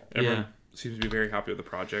 Everyone seems to be very happy with the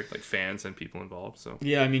project, like fans and people involved. So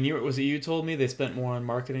yeah, I mean, you told me they spent more on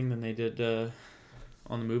marketing than they did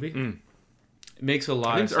on the movie. It makes a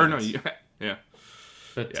lot of sense. Or no, yeah.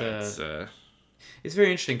 But it's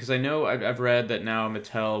very interesting because I know I've read that now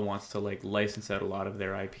Mattel wants to like license out a lot of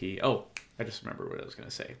their IP. Oh, I just remember what I was going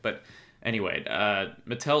to say. But anyway,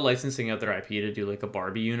 Mattel licensing out their IP to do like a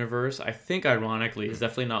Barbie universe, I think ironically is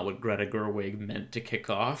definitely not what Greta Gerwig meant to kick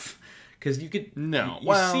off. Because you could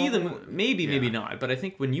see them, maybe not. But I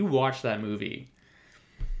think when you watch that movie,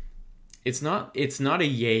 it's not a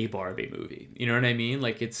yay Barbie movie. You know what I mean?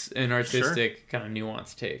 Like it's an artistic kind of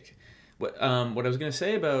nuanced take. What I was going to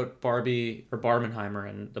say about Barbie or Barbenheimer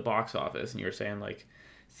and the box office, and you were saying like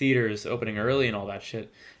theaters opening early and all that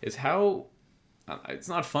shit, is how it's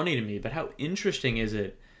not funny to me, but how interesting is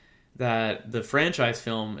it that the franchise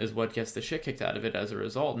film is what gets the shit kicked out of it as a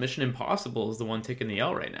result? Mission Impossible is the one taking the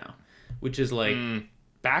L right now, which is like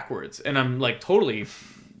backwards, and I'm like totally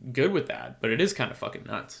good with that, but it is kind of fucking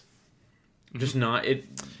nuts. Just not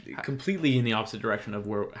completely in the opposite direction of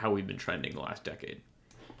how we've been trending the last decade.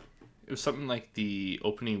 It was something like the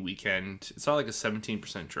opening weekend. It's not like a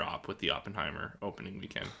 17% drop with the Oppenheimer opening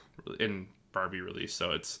weekend in Barbie release.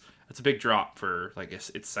 So it's a big drop for like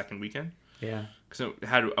its second weekend. Yeah. So it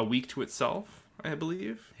had a week to itself, I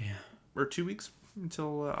believe. Yeah. Or 2 weeks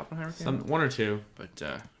until Oppenheimer came. 1 or 2. But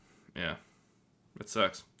yeah, it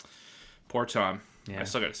sucks. Poor Tom. Yeah. I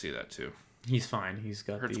still got to see that too. He's fine. He's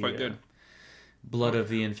got Hurts quite good. Blood of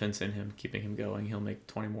the infants in him, keeping him going. He'll make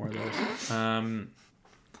 20 more of those.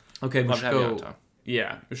 Okay, Mushoku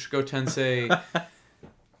Tensai,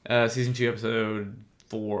 season 2, episode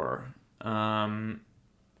 4.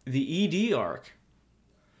 The ED arc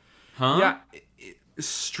Huh? Yeah, it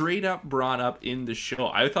straight up brought up in the show.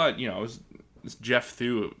 I thought, you know, it was Jeff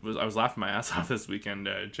Thu. I was laughing my ass off this weekend.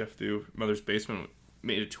 Jeff Thu, Mother's Basement,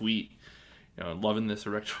 made a tweet, you know, loving this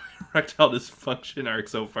erectile dysfunction arc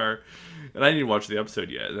so far. And I didn't watch the episode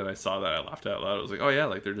yet. And then I saw that, I laughed out loud. I was like, oh yeah,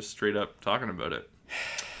 like they're just straight up talking about it.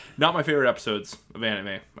 Not my favorite episodes of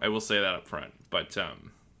anime. I will say that up front. But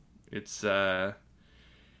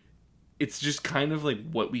it's just kind of like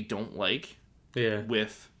what we don't like. Yeah.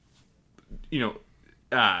 With, you know,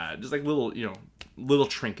 just like little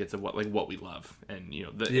trinkets of what we love, and you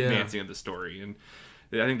know, the advancing of the story. And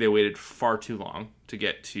I think they waited far too long to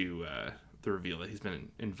get to the reveal that he's been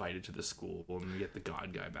invited to the school and get the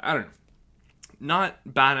god guy back. I don't know. Not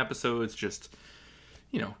bad episodes, just,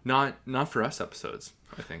 you know, not for us episodes,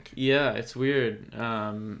 I think. Yeah, it's weird.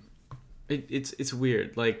 It's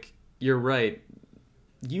weird. Like, you're right.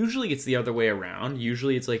 Usually it's the other way around.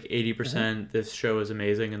 Usually it's like 80% this show is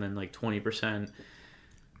amazing, and then like 20%,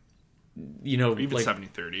 you know, or even like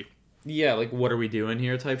 70-30. Yeah, like what are we doing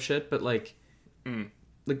here type shit. But like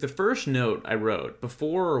like the first note I wrote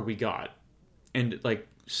before we got and like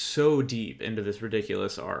so deep into this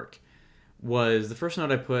ridiculous arc was, the first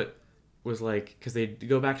note I put was like, because they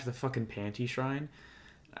go back to the fucking panty shrine.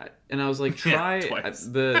 And I was like,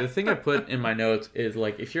 the thing I put in my notes is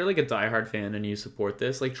like, if you're like a diehard fan and you support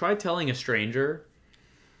this, like try telling a stranger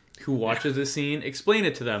who watches this scene, explain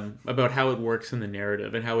it to them about how it works in the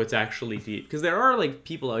narrative and how it's actually deep. Because there are like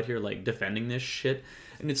people out here like defending this shit,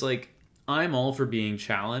 and it's like, I'm all for being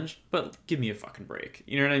challenged, but give me a fucking break.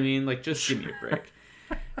 You know what I mean? Like, just give me a break.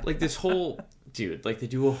 Like this whole, dude, like they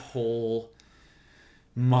do a whole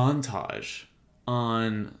montage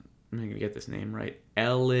on, I'm going to get this name right,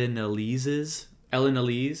 Ellen Elise, the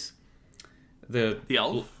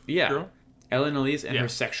elf, girl? Ellen Elise, and her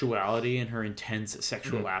sexuality and her intense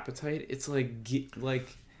sexual appetite. It's like, give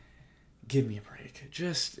me a break.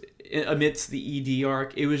 Just amidst the ED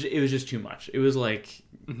arc, it was just too much. It was like,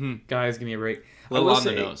 guys, give me a break. Little on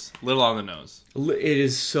the nose. It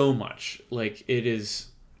is so much. Like, it is.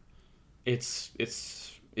 It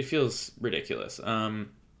feels ridiculous.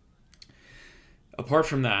 Apart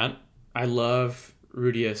from that, I love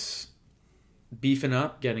Rudius beefing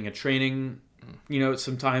up, getting a training, you know,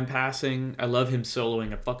 some time passing. I love him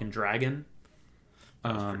soloing a fucking dragon.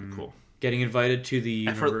 That's pretty cool. Getting invited to the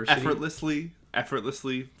university.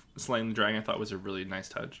 Effortlessly slaying the dragon, I thought was a really nice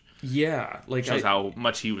touch. Yeah. Like, shows how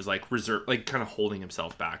much he was like reserved, like kind of holding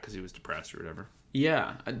himself back because he was depressed or whatever.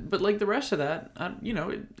 Yeah. But like the rest of that, you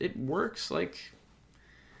know, it works. Like,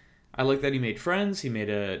 I like that he made friends. He made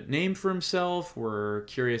a name for himself. We're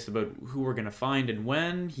curious about who we're going to find and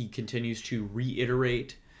when. He continues to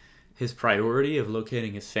reiterate his priority of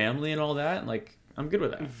locating his family and all that. And like, I'm good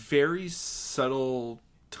with that. Very subtle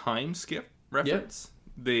time skip reference.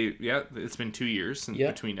 Yep. It's been 2 years since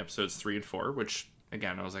between episodes 3 and 4, which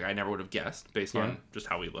again, I was like, I never would have guessed based on just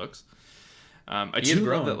how he looks. I do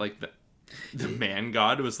love that like the man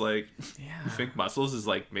god was like, you think muscles is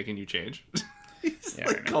like making you change? He's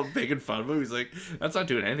like called making fun of him. He's like, that's not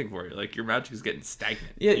doing anything for you. Like, your magic is getting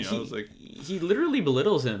stagnant. Yeah, you know? He literally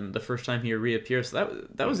belittles him the first time he reappears. So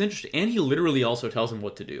that was interesting. And he literally also tells him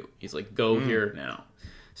what to do. He's like, go here now.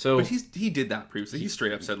 So, but he did that previously. He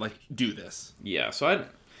straight up said like, do this. Yeah. So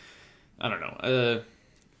I don't know.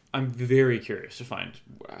 I'm very curious to find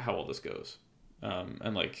how all this goes,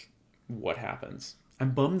 and like what happens. I'm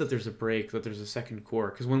bummed that there's a break, that there's a second core,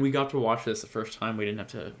 because when we got to watch this the first time, we didn't have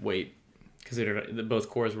to wait. Because both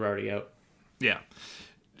cores were already out. Yeah.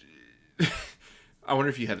 I wonder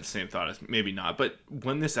if you had the same thought as, maybe not, but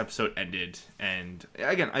when this episode ended, and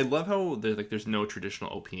again, I love how there's no traditional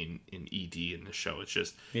OP in ED in the show. It's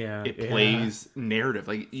just it plays narrative.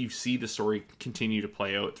 Like, you see the story continue to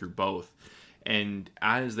play out through both. And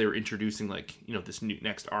as they were introducing, like, you know, this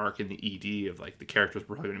next arc in the ED of like the characters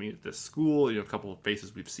we're probably going to meet at this school, you know, a couple of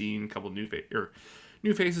faces we've seen, a couple of new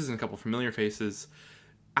faces and a couple of familiar faces.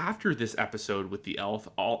 After this episode with the elf,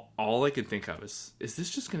 all I can think of is this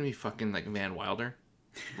just gonna be fucking like Van Wilder?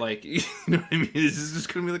 Like, you know what I mean? Is this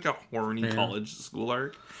just gonna be like a horny college school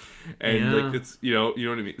arc? And like, it's, you know what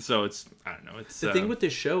I mean? So it's, I don't know. It's the thing with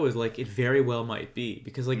this show is like, it very well might be,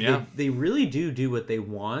 because like they really do what they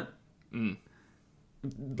want,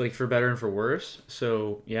 like for better and for worse.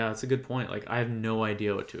 So yeah, it's a good point. Like, I have no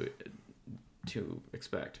idea what to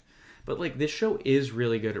expect, but like this show is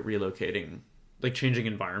really good at relocating, like changing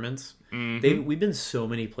environments. We've been so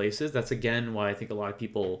many places. That's again why I think a lot of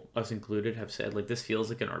people, us included, have said like this feels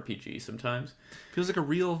like an RPG sometimes. Feels like a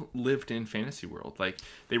real lived-in fantasy world. Like,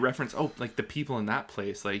 they reference, like the people in that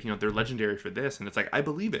place, like, you know, they're legendary for this, and it's like, I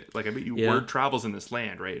believe it. Like, I bet you word travels in this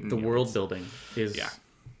land, right? And, the world building is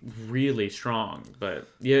really strong. But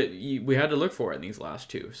yeah, we had to look for it in these last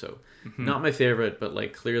two. So not my favorite, but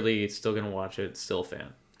like clearly still gonna watch it. Still a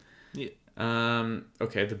fan. Yeah.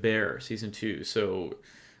 Okay, The Bear season 2. So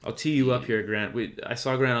I'll tee you up here, Grant. I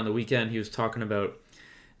saw Grant on the weekend. He was talking about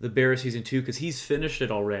The Bear season 2 because he's finished it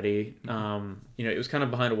already. It was kind of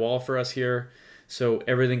behind a wall for us here. So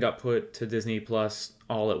everything got put to Disney Plus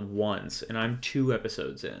all at once, and I'm 2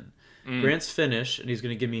 episodes in. Grant's finished, and he's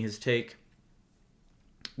going to give me his take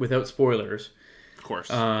without spoilers. Of course.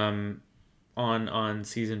 On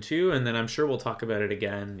season 2, and then I'm sure we'll talk about it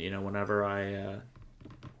again. Whenever I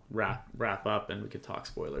wrap up, and we could talk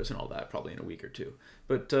spoilers and all that probably in a week or two.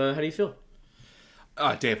 But how do you feel?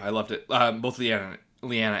 Dave, I loved it. Both Leanna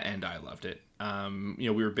and I loved it. We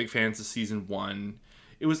were big fans of season 1.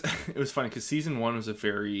 It was funny because season 1 was it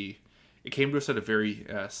came to us at a very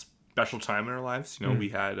special time in our lives. We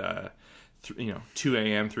had 2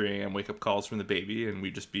 a.m., 3 a.m. wake up calls from the baby, and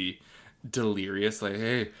we'd just be delirious, like,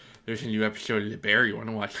 hey, there's a new episode of The Bear, you want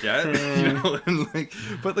to watch that?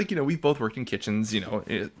 We both worked in kitchens,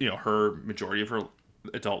 her majority of her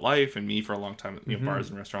adult life, and me for a long time at bars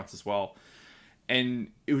and restaurants as well.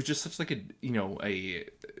 And it was just such like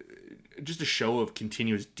just a show of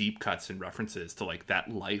continuous deep cuts and references to like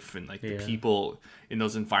that life and like the people in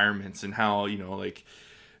those environments, and how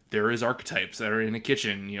there is archetypes that are in a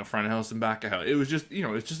kitchen, front of house and back of house. It was just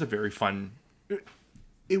it's just a very fun.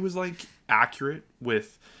 It was like accurate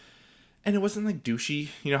with, and it wasn't like douchey.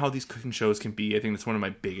 How these cooking shows can be. I think that's one of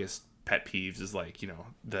my biggest pet peeves is like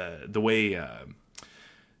the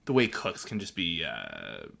way cooks can just be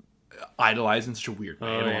idolized in such a weird way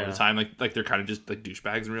a lot of the time. Like they're kind of just like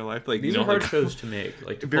douchebags in real life. Like these are hard shows to make.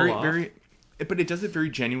 Like to very pull off. very, but it does it very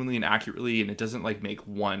genuinely and accurately, and it doesn't like make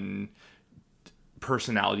one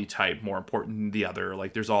personality type more important than the other.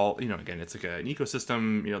 Like there's all again, it's like an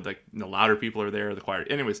ecosystem. Like the louder people are there, the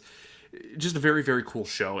quieter. Anyways, just a very very cool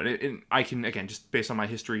show, and I can, again, just based on my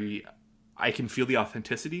history, I can feel the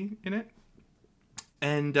authenticity in it.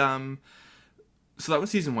 And so that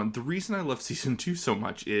was season 1. The reason I love season 2 so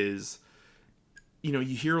much is, you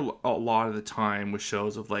hear a lot of the time with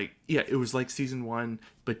shows of like, yeah, it was like season 1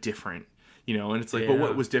 but different, and it's like, but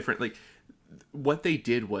what was different? Like what they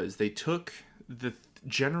did was they took the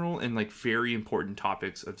general and like very important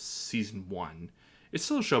topics of season 1. It's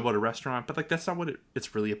still a show about a restaurant, but like that's not what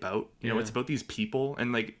it's really about. It's about these people,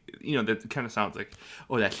 and like that kind of sounds like,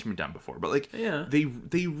 oh, that's been done before, but like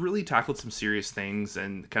they really tackled some serious things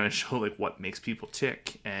and kind of show like what makes people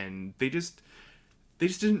tick, and they just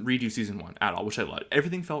didn't redo season 1 at all, which I loved.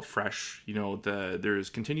 Everything felt fresh. There's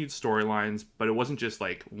continued storylines, but it wasn't just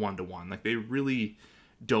like one-to-one. Like they really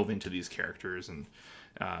dove into these characters, and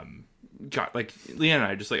got like Leanne and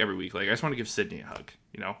I just like every week, like I just want to give Sydney a hug.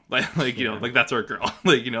 Like that's our girl.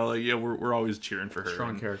 We're always cheering for her.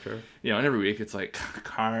 Strong character. And every week it's like,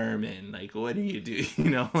 Carmen, like what do you do?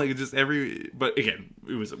 Like just but again,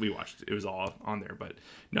 we watched it. It was all on there. But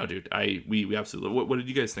no, dude, we absolutely. What did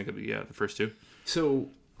you guys think of the first 2? So,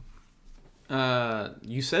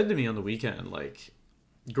 you said to me on the weekend, like,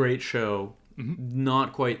 great show.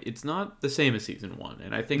 Not quite. It's not the same as season 1,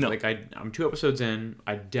 and I think I'm 2 episodes in.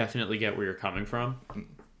 I definitely get where you're coming from.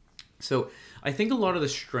 So I think a lot of the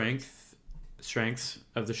strengths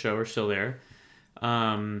of the show are still there.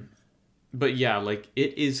 But yeah, like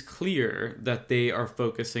it is clear that they are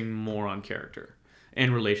focusing more on character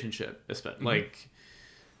and relationship, especially like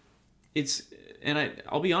it's. And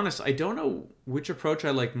I'll be honest, I don't know which approach I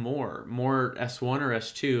like more S1 or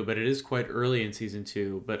S2, but it is quite early in season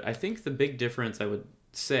 2. But I think the big difference I would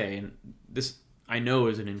say, and this I know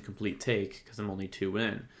is an incomplete take because I'm only 2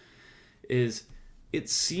 in, is it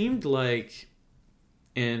seemed like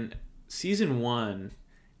in season 1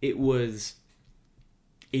 it was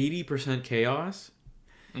 80% chaos,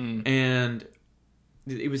 and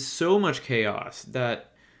it was so much chaos that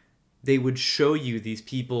they would show you these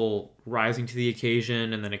people rising to the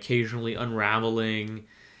occasion and then occasionally unraveling.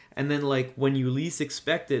 And then, like, when you least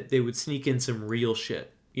expect it, they would sneak in some real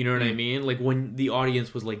shit. You know what I mean? Like, when the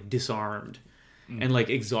audience was, like, disarmed and, like,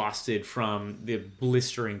 exhausted from the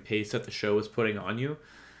blistering pace that the show was putting on you.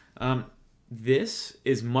 This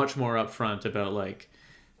is much more upfront about, like,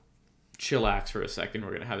 chillax for a second. We're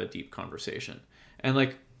going to have a deep conversation. And,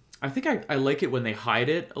 like, I think I like it when they hide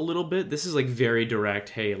it a little bit. This is like very direct.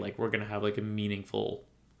 Hey, like we're going to have like a meaningful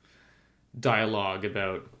dialogue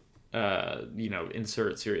about,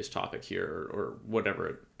 insert serious topic here or whatever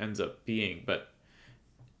it ends up being. But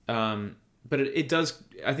it does,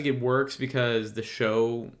 I think it works because the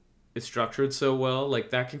show is structured so well.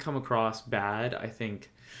 Like that can come across bad, I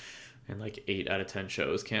think, And like 8 out of 10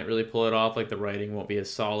 shows can't really pull it off. Like the writing won't be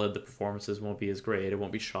as solid, the performances won't be as great, it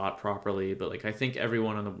won't be shot properly. But like I think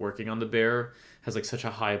everyone working on the Bear has like such a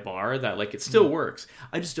high bar that like it still works.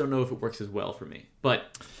 I just don't know if it works as well for me.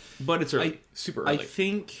 But it's early, super early. I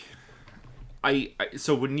think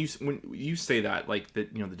so when you say that, like that,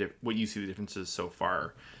 you know, what you see the differences so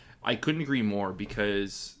far, I couldn't agree more,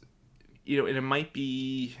 because you know, and it might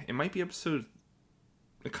be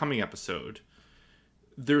a coming episode.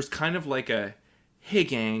 There's kind of like a, hey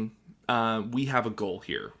gang, we have a goal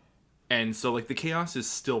here. And so like the chaos is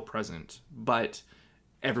still present, but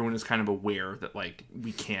everyone is kind of aware that like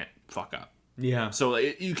we can't fuck up. Yeah. So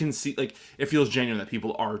you can see, like, it feels genuine that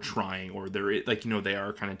people are trying, or they're like, you know, they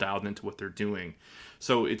are kind of dialed into what they're doing.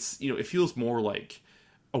 So it's, you know, it feels more like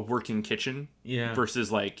a working kitchen,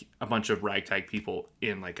 versus like a bunch of ragtag people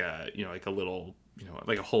in like a, you know, like a little, you know,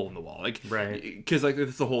 like a hole in the wall, like, right? Because like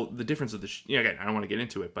it's the difference of the again, I don't want to get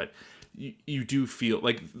into it, but you do feel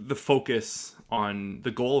like the focus on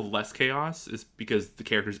the goal of less chaos is because the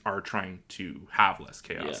characters are trying to have less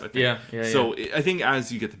chaos. I think. So I think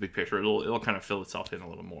as you get the big picture, it'll kind of fill itself in a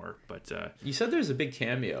little more. But you said there's a big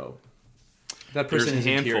cameo. That person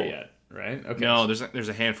isn't here yet, right? Okay. No, there's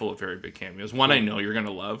a handful of very big cameos. One I know you're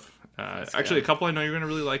gonna love. Actually, a couple I know you're gonna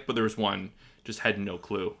really like, but there was one just had no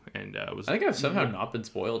clue, and I think I've somehow not been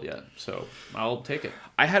spoiled yet, so I'll take it.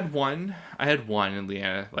 I had one, and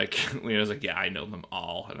Leanna's like, yeah, I know them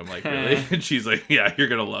all, and I'm like, really? And she's like, yeah, you're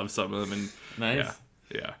gonna love some of them, and nice,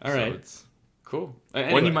 yeah. All right, it's cool.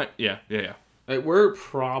 Anyway, one you might, we're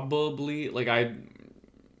probably like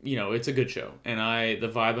it's a good show, and the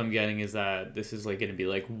vibe I'm getting is that this is like going to be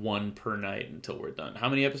like one per night until we're done. How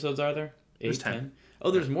many episodes are there? 8, there's 10.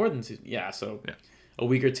 Oh, there's more than 2. Yeah, so. Yeah. A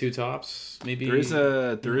week or 2 tops, maybe.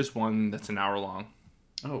 There is one that's an hour long.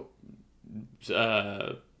 Oh,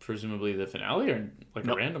 presumably the finale, or like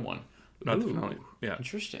a random one. Not the finale. Yeah,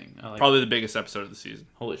 interesting. I like probably the biggest episode of the season.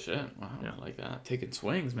 Holy shit! Wow, I like that. Taking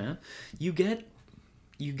swings, man. You get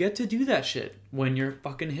to do that shit when you're a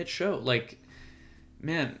fucking hit show. Like,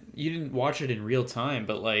 man, you didn't watch it in real time,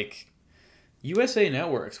 but like USA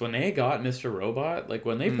Networks, when they got Mr. Robot, like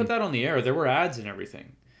when they put that on the air, there were ads and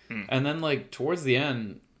everything. And then, like, towards the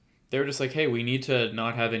end, they were just like, hey, we need to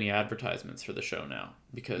not have any advertisements for the show now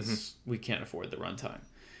because we can't afford the runtime.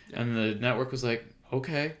 Yeah. And the network was like,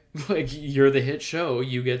 okay, like, you're the hit show.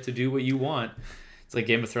 You get to do what you want. It's like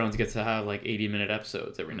Game of Thrones gets to have, like, 80-minute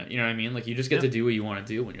episodes every night. You know what I mean? Like, you just get to do what you want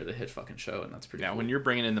to do when you're the hit fucking show, and that's pretty cool. When you're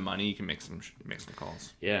bringing in the money, you can make some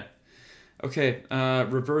calls. Yeah. Okay,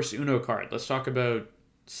 reverse Uno card. Let's talk about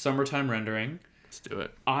summertime rendering. Let's do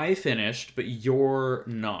it. I finished, but you're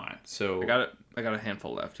not. So I got a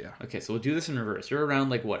handful left, yeah. Okay, so we'll do this in reverse. You're around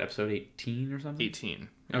like what, episode 18 or something? 18.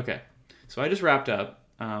 Okay. So I just wrapped up.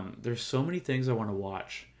 There's so many things I want to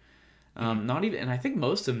watch. Not even, and I think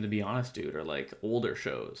most of them, to be honest, dude, are like older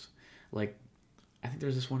shows. Like, I think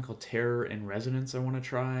there's this one called Terror in Resonance I want to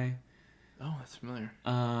try. Oh, that's familiar.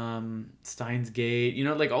 Steins Gate. You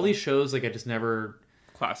know, like all these shows, like I just never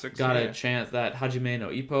classics got a chance. That Hajime no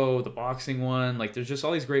Ippo, the boxing one. Like, there's just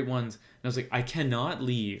all these great ones. And I was like, I cannot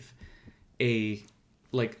leave a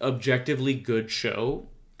like objectively good show,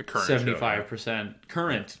 a current 75%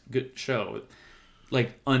 current good show,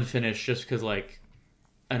 like unfinished just because like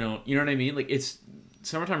I don't, you know what I mean? Like, it's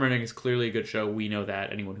Summertime Rendering is clearly a good show. We know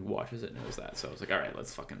that. Anyone who watches it knows that. So I was like, all right,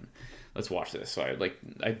 let's watch this. So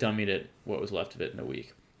I dummied it, what was left of it, in a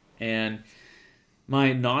week. And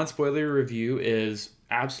my non-spoiler review is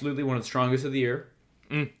absolutely one of the strongest of the year.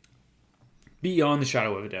 Beyond the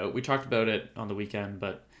shadow of a doubt. We talked about it on the weekend,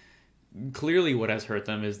 but clearly what has hurt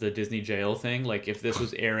them is the Disney jail thing. Like, if this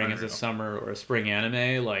was airing as a summer or a spring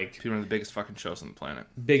anime, like... It's one of the biggest fucking shows on the planet.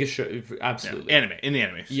 Biggest show, absolutely. Yeah, in the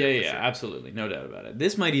anime. Yeah, absolutely. No doubt about it.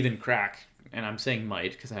 This might even crack, and I'm saying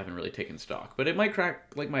might because I haven't really taken stock, but it might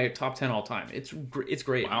crack, like, my top 10 all time. It's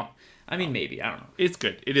great. Wow. I mean, maybe. I don't know. It's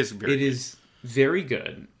good. It is very good. It is very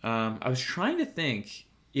good. I was trying to think...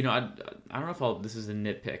 You know, I don't know if this is a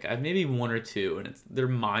nitpick. I've maybe one or two, and they're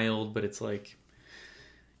mild, but it's like,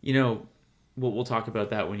 you know, we'll talk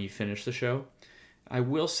about that when you finish the show. I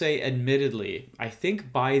will say, admittedly, I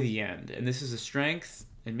think by the end, and this is a strength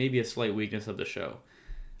and maybe a slight weakness of the show,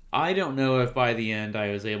 I don't know if by the end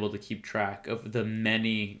I was able to keep track of the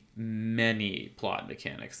many, many plot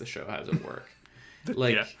mechanics the show has at work.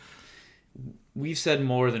 We've said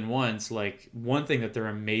more than once, like, one thing that they're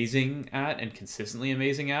amazing at and consistently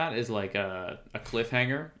amazing at is, like, a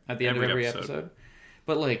cliffhanger at the end of every episode.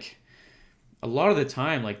 But, like, a lot of the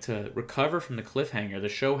time, like, to recover from the cliffhanger, the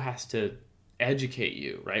show has to educate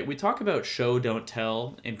you, right? We talk about show, don't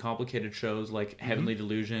tell in complicated shows like Heavenly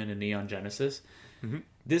Delusion and Neon Genesis.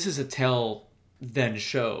 this is a tell then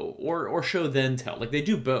show, or show then tell. Like, they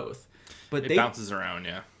do both. But it bounces around,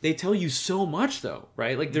 yeah. They tell you so much, though,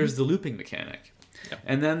 right? Like, there's the looping mechanic. Yeah.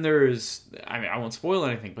 And then there's, I mean, I won't spoil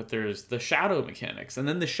anything, but there's the shadow mechanics. And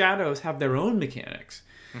then the shadows have their own mechanics.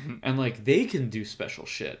 Mm-hmm. And, like, they can do special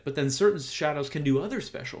shit. But then certain shadows can do other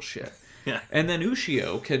special shit. Yeah. And then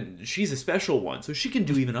Ushio she's a special one. So she can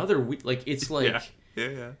do even other, like, it's like...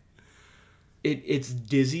 Yeah. It's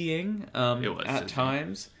dizzying at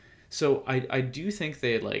times. So I do think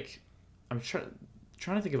they, like... I'm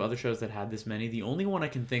trying to think of other shows that had this many. The only one I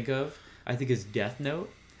can think of, I think, is Death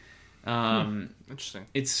Note. Interesting.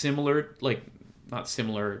 It's similar, like, not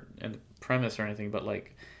similar in premise or anything, but,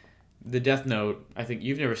 like, the Death Note, I think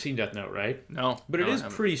you've never seen Death Note, right? No. But it is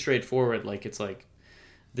pretty straightforward. Like, it's like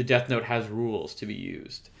the Death Note has rules to be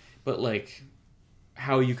used. But, like,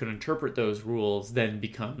 how you can interpret those rules then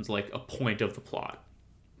becomes, like, a point of the plot.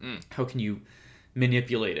 How can you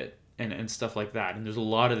manipulate it? And stuff like that. And there's a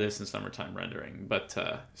lot of this in Summertime Rendering. But,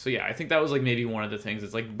 so yeah, I think that was, like, maybe one of the things.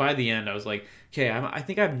 It's like, by the end, I was like, okay, I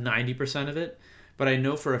think I have 90% of it, but I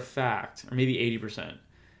know for a fact, or maybe 80%,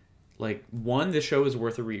 like, one, the show is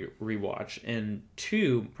worth a rewatch, and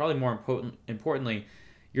two, probably more importantly,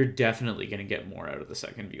 you're definitely going to get more out of the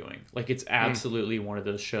second viewing. Like, it's absolutely one of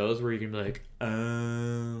those shows where you can be like,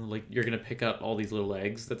 oh, like, you're going to pick up all these little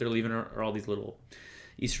eggs that they're leaving, or all these little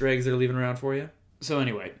Easter eggs they're leaving around for you. So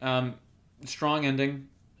anyway, strong ending,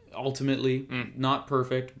 ultimately. Not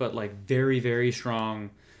perfect, but, like, very, very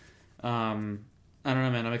strong. I don't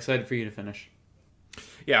know, man. I'm excited for you to finish.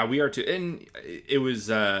 Yeah, we are too. And it was,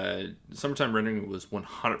 Summertime Rendering was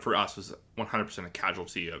 100, for us, was 100% a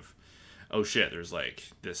casualty of, oh shit, there's, like,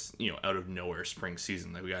 this, out of nowhere spring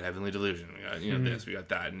season. Like, we got Heavenly Delusion, we got, this, we got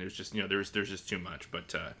that. And it was just, there's just too much.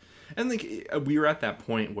 But, and, like, we were at that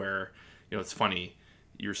point where, it's funny,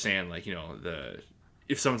 you're saying, like,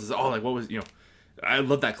 if someone says, oh, like, what was, I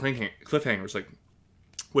love that cliffhanger. It's like,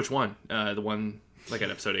 which one? The one, like,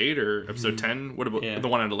 at episode 8 or episode 10? What about the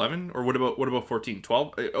one at 11? Or what about 14,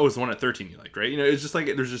 12? Oh, it's the one at 13 you liked, right? It's just like,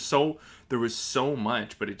 there was so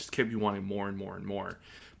much, but it just kept you wanting more and more and more.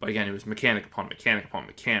 But again, it was mechanic upon mechanic upon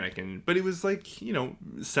mechanic, but it was, like,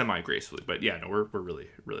 semi-gracefully. But yeah, no, we're really,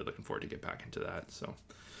 really looking forward to get back into that, so...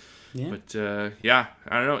 Yeah. But, I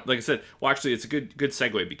don't know. Like I said, well, actually, it's a good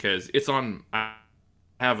segue because it's on... I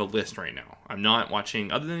have a list right now. I'm not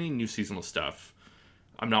watching, other than any new seasonal stuff,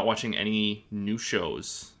 I'm not watching any new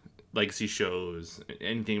shows, legacy shows,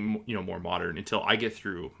 anything, more modern until I get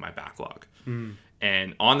through my backlog.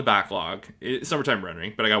 And on the backlog, it's Summertime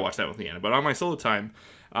Rendering, but I gotta watch that with Leanna. But on my solo time,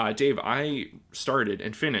 Dave, I started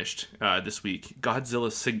and finished this week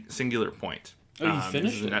Godzilla Singular Point. Oh, you finished it?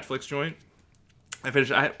 This is a Netflix joint. I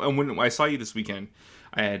finished. When I saw you this weekend,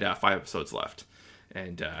 I had 5 episodes left,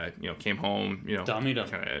 and came home, kind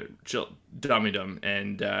of chill, dummy-dum,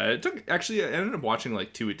 and it took. Actually, I ended up watching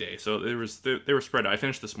like 2 a day, so they were spread out. I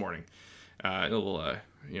finished this morning, a little,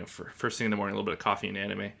 for first thing in the morning, a little bit of coffee and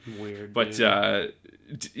anime. Weird, but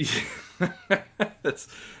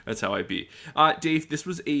that's how I be. Dave, this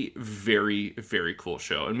was a very, very cool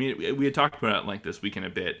show. I mean, we had talked about it at length this weekend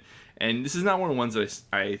a bit, and this is not one of the ones that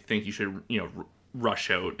I think you should,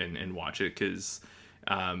 rush out and watch it, because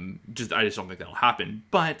I just don't think that'll happen.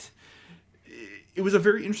 But it was a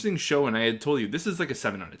very interesting show, and I had told you this is like a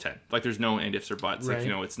 7 out of 10. Like, there's no and ifs or buts. Right.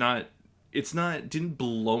 Like, it's not didn't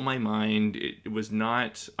blow my mind. It was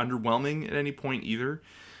not underwhelming at any point either.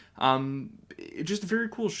 It's just a very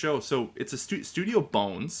cool show. So it's a Studio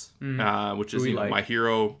Bones, which is My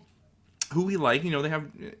Hero, who we like. They have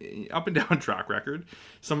up and down track record.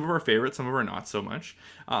 Some of our favorites, some of our not so much.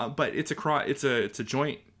 But it's a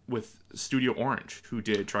joint with Studio Orange, who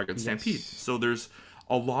did Trigun Stampede. So there's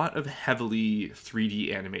a lot of heavily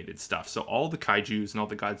 3D animated stuff. So all the kaijus and all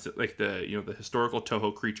the gods, like the historical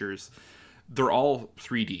Toho creatures, they're all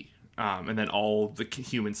 3D. And then all the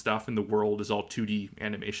human stuff in the world is all 2D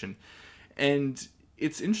animation. And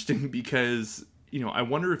it's interesting because, I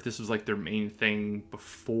wonder if this was like their main thing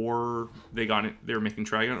before they were making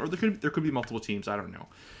Trigun, or there could be multiple teams, I don't know.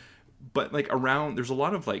 But like there's a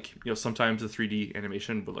lot of like, sometimes the 3D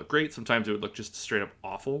animation would look great, sometimes it would look just straight up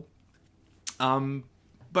awful.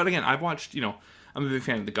 But again, I've watched, I'm a big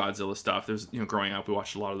fan of the Godzilla stuff. There's, growing up, we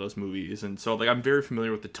watched a lot of those movies, and so like I'm very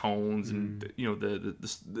familiar with the tones and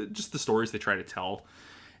the just the stories they try to tell.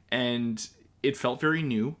 And it felt very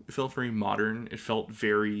new. It felt very modern. It felt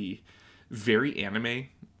very, very anime,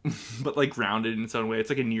 but like grounded in its own way. It's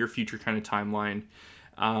like a near future kind of timeline.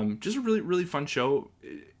 Just a really, really fun show.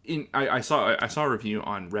 I saw a review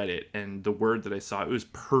on Reddit, and the word that I saw, it was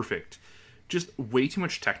perfect just way too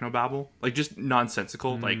much technobabble, like just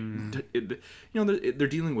nonsensical. Like, they're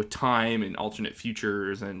dealing with time and alternate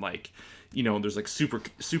futures, and like, there's like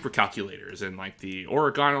super calculators and like the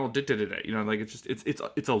orthogonal, like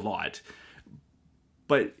it's a lot,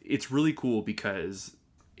 but it's really cool because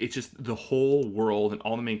it's just the whole world and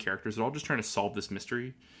all the main characters are all just trying to solve this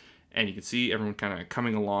mystery, and you can see everyone kind of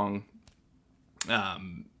coming along,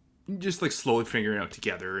 just like slowly figuring out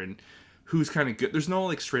together and who's kind of good. There's no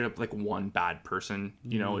like straight up like one bad person,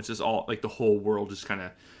 it's just all like the whole world just kind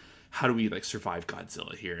of, how do we like survive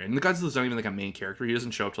Godzilla here? And the Godzilla's not even like a main character. He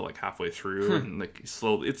doesn't show up till like halfway through and like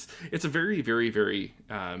slowly. It's a very, very, very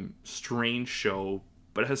strange show,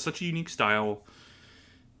 but it has such a unique style.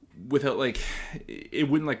 Without like, it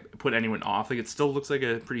wouldn't like put anyone off. Like, it still looks like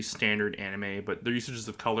a pretty standard anime, but their usages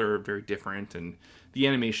of color are very different, and the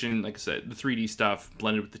animation, like I said, the 3D stuff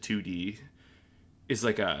blended with the 2D is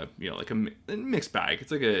like a mixed bag.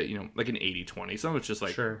 It's like a like an 80-20. Some of it's just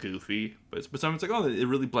like goofy, but some of it's like, it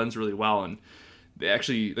really blends really well. And they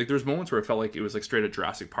actually, like, there's moments where it felt like it was like straight at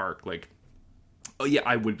Jurassic Park. Like, oh yeah,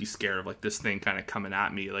 I would be scared of like this thing kind of coming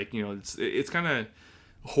at me. Like, it's kind of,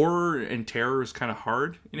 horror and terror is kind of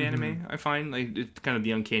hard in anime. I find like it's kind of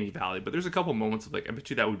the uncanny valley, but there's a couple moments of like, I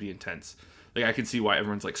bet you that would be intense. Like, I can see why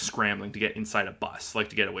everyone's like scrambling to get inside a bus, like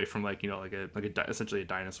to get away from like essentially a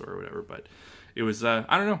dinosaur or whatever. But it was I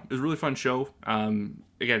don't know, it was a really fun show. Again,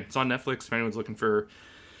 it's on Netflix if anyone's looking for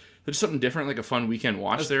just something different, like a fun weekend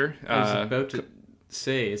watch. I was about to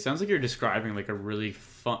say, it sounds like you're describing like a really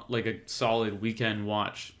fun, like a solid weekend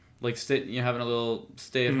watch, like you're having a little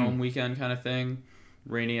stay at home weekend kind of thing,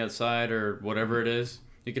 rainy outside or whatever it is.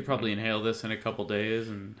 You could probably inhale this in a couple days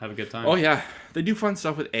and have a good time. Oh yeah, they do fun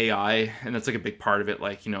stuff with AI, and that's like a big part of it.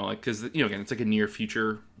 Like, because again, it's like a near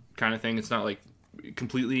future kind of thing. It's not like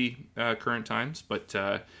completely current times, but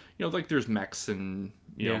like there's mechs and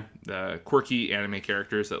the quirky anime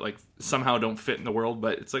characters that like somehow don't fit in the world,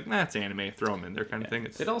 but it's like, it's anime, throw them in there kind of thing.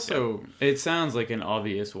 It sounds like an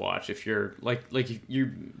obvious watch if you're like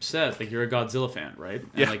you said, like you're a Godzilla fan, right?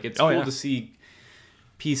 And like it's cool to see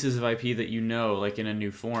pieces of IP that like in a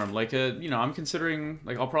new form. Like I'm considering,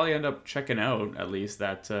 like, I'll probably end up checking out at least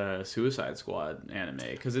that Suicide Squad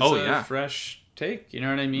anime, because it's a fresh take, you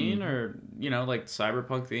know what I mean? Or like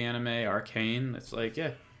Cyberpunk the anime, Arcane. It's like,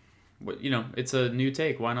 it's a new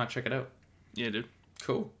take. Why not check it out? Yeah, dude.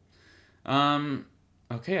 Cool.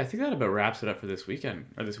 Okay, I think that about wraps it up for this weekend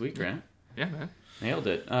or this week, Grant. Yeah, man. Nailed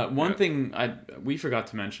it. One thing we forgot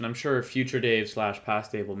to mention, I'm sure future Dave /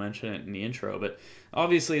 past Dave will mention it in the intro, but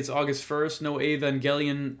obviously it's August 1st, no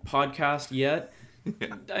Evangelion podcast yet.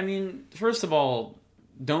 I mean, first of all,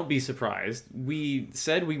 don't be surprised. We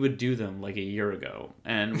said we would do them like a year ago,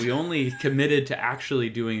 and we only committed to actually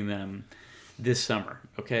doing them this summer,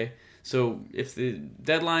 okay? So if the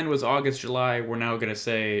deadline was August, July, we're now going to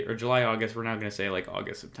say, or July, August, we're now going to say like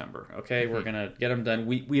August, September, okay? We're going to get them done.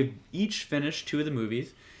 We have each finished 2 of the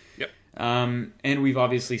movies. Yep. And we've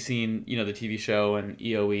obviously seen, the TV show and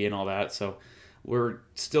EOE and all that. So we're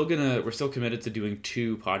still committed to doing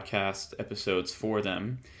 2 podcast episodes for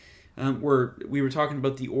them. We were talking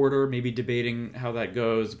about the order, maybe debating how that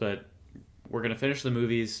goes, but we're going to finish the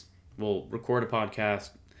movies. We'll record a podcast,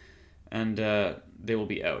 and they will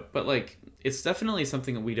be out. But like, it's definitely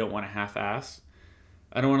something that we don't want to half-ass.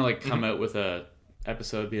 I don't want to like come out with a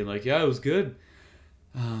episode being like, yeah, it was good.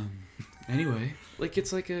 Anyway, like,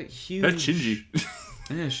 it's like a huge... That's Shinji.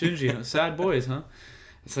 Yeah, Shinji. Sad boys, huh?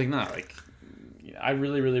 It's like, not like... I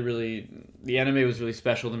really, really, really... The anime was really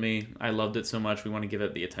special to me. I loved it so much. We want to give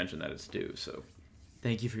it the attention that it's due. So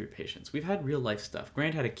thank you for your patience. We've had real life stuff.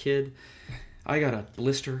 Grant had a kid. I got a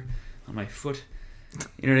blister on my foot.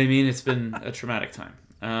 You know what I mean? It's been a traumatic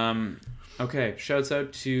time. Okay, shouts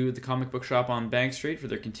out to the comic book shop on Bank Street for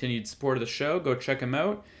their continued support of the show. Go check them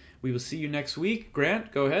out. We will see you next week.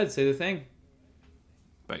 Grant, go ahead, say the thing.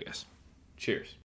 Bye, guys. Cheers.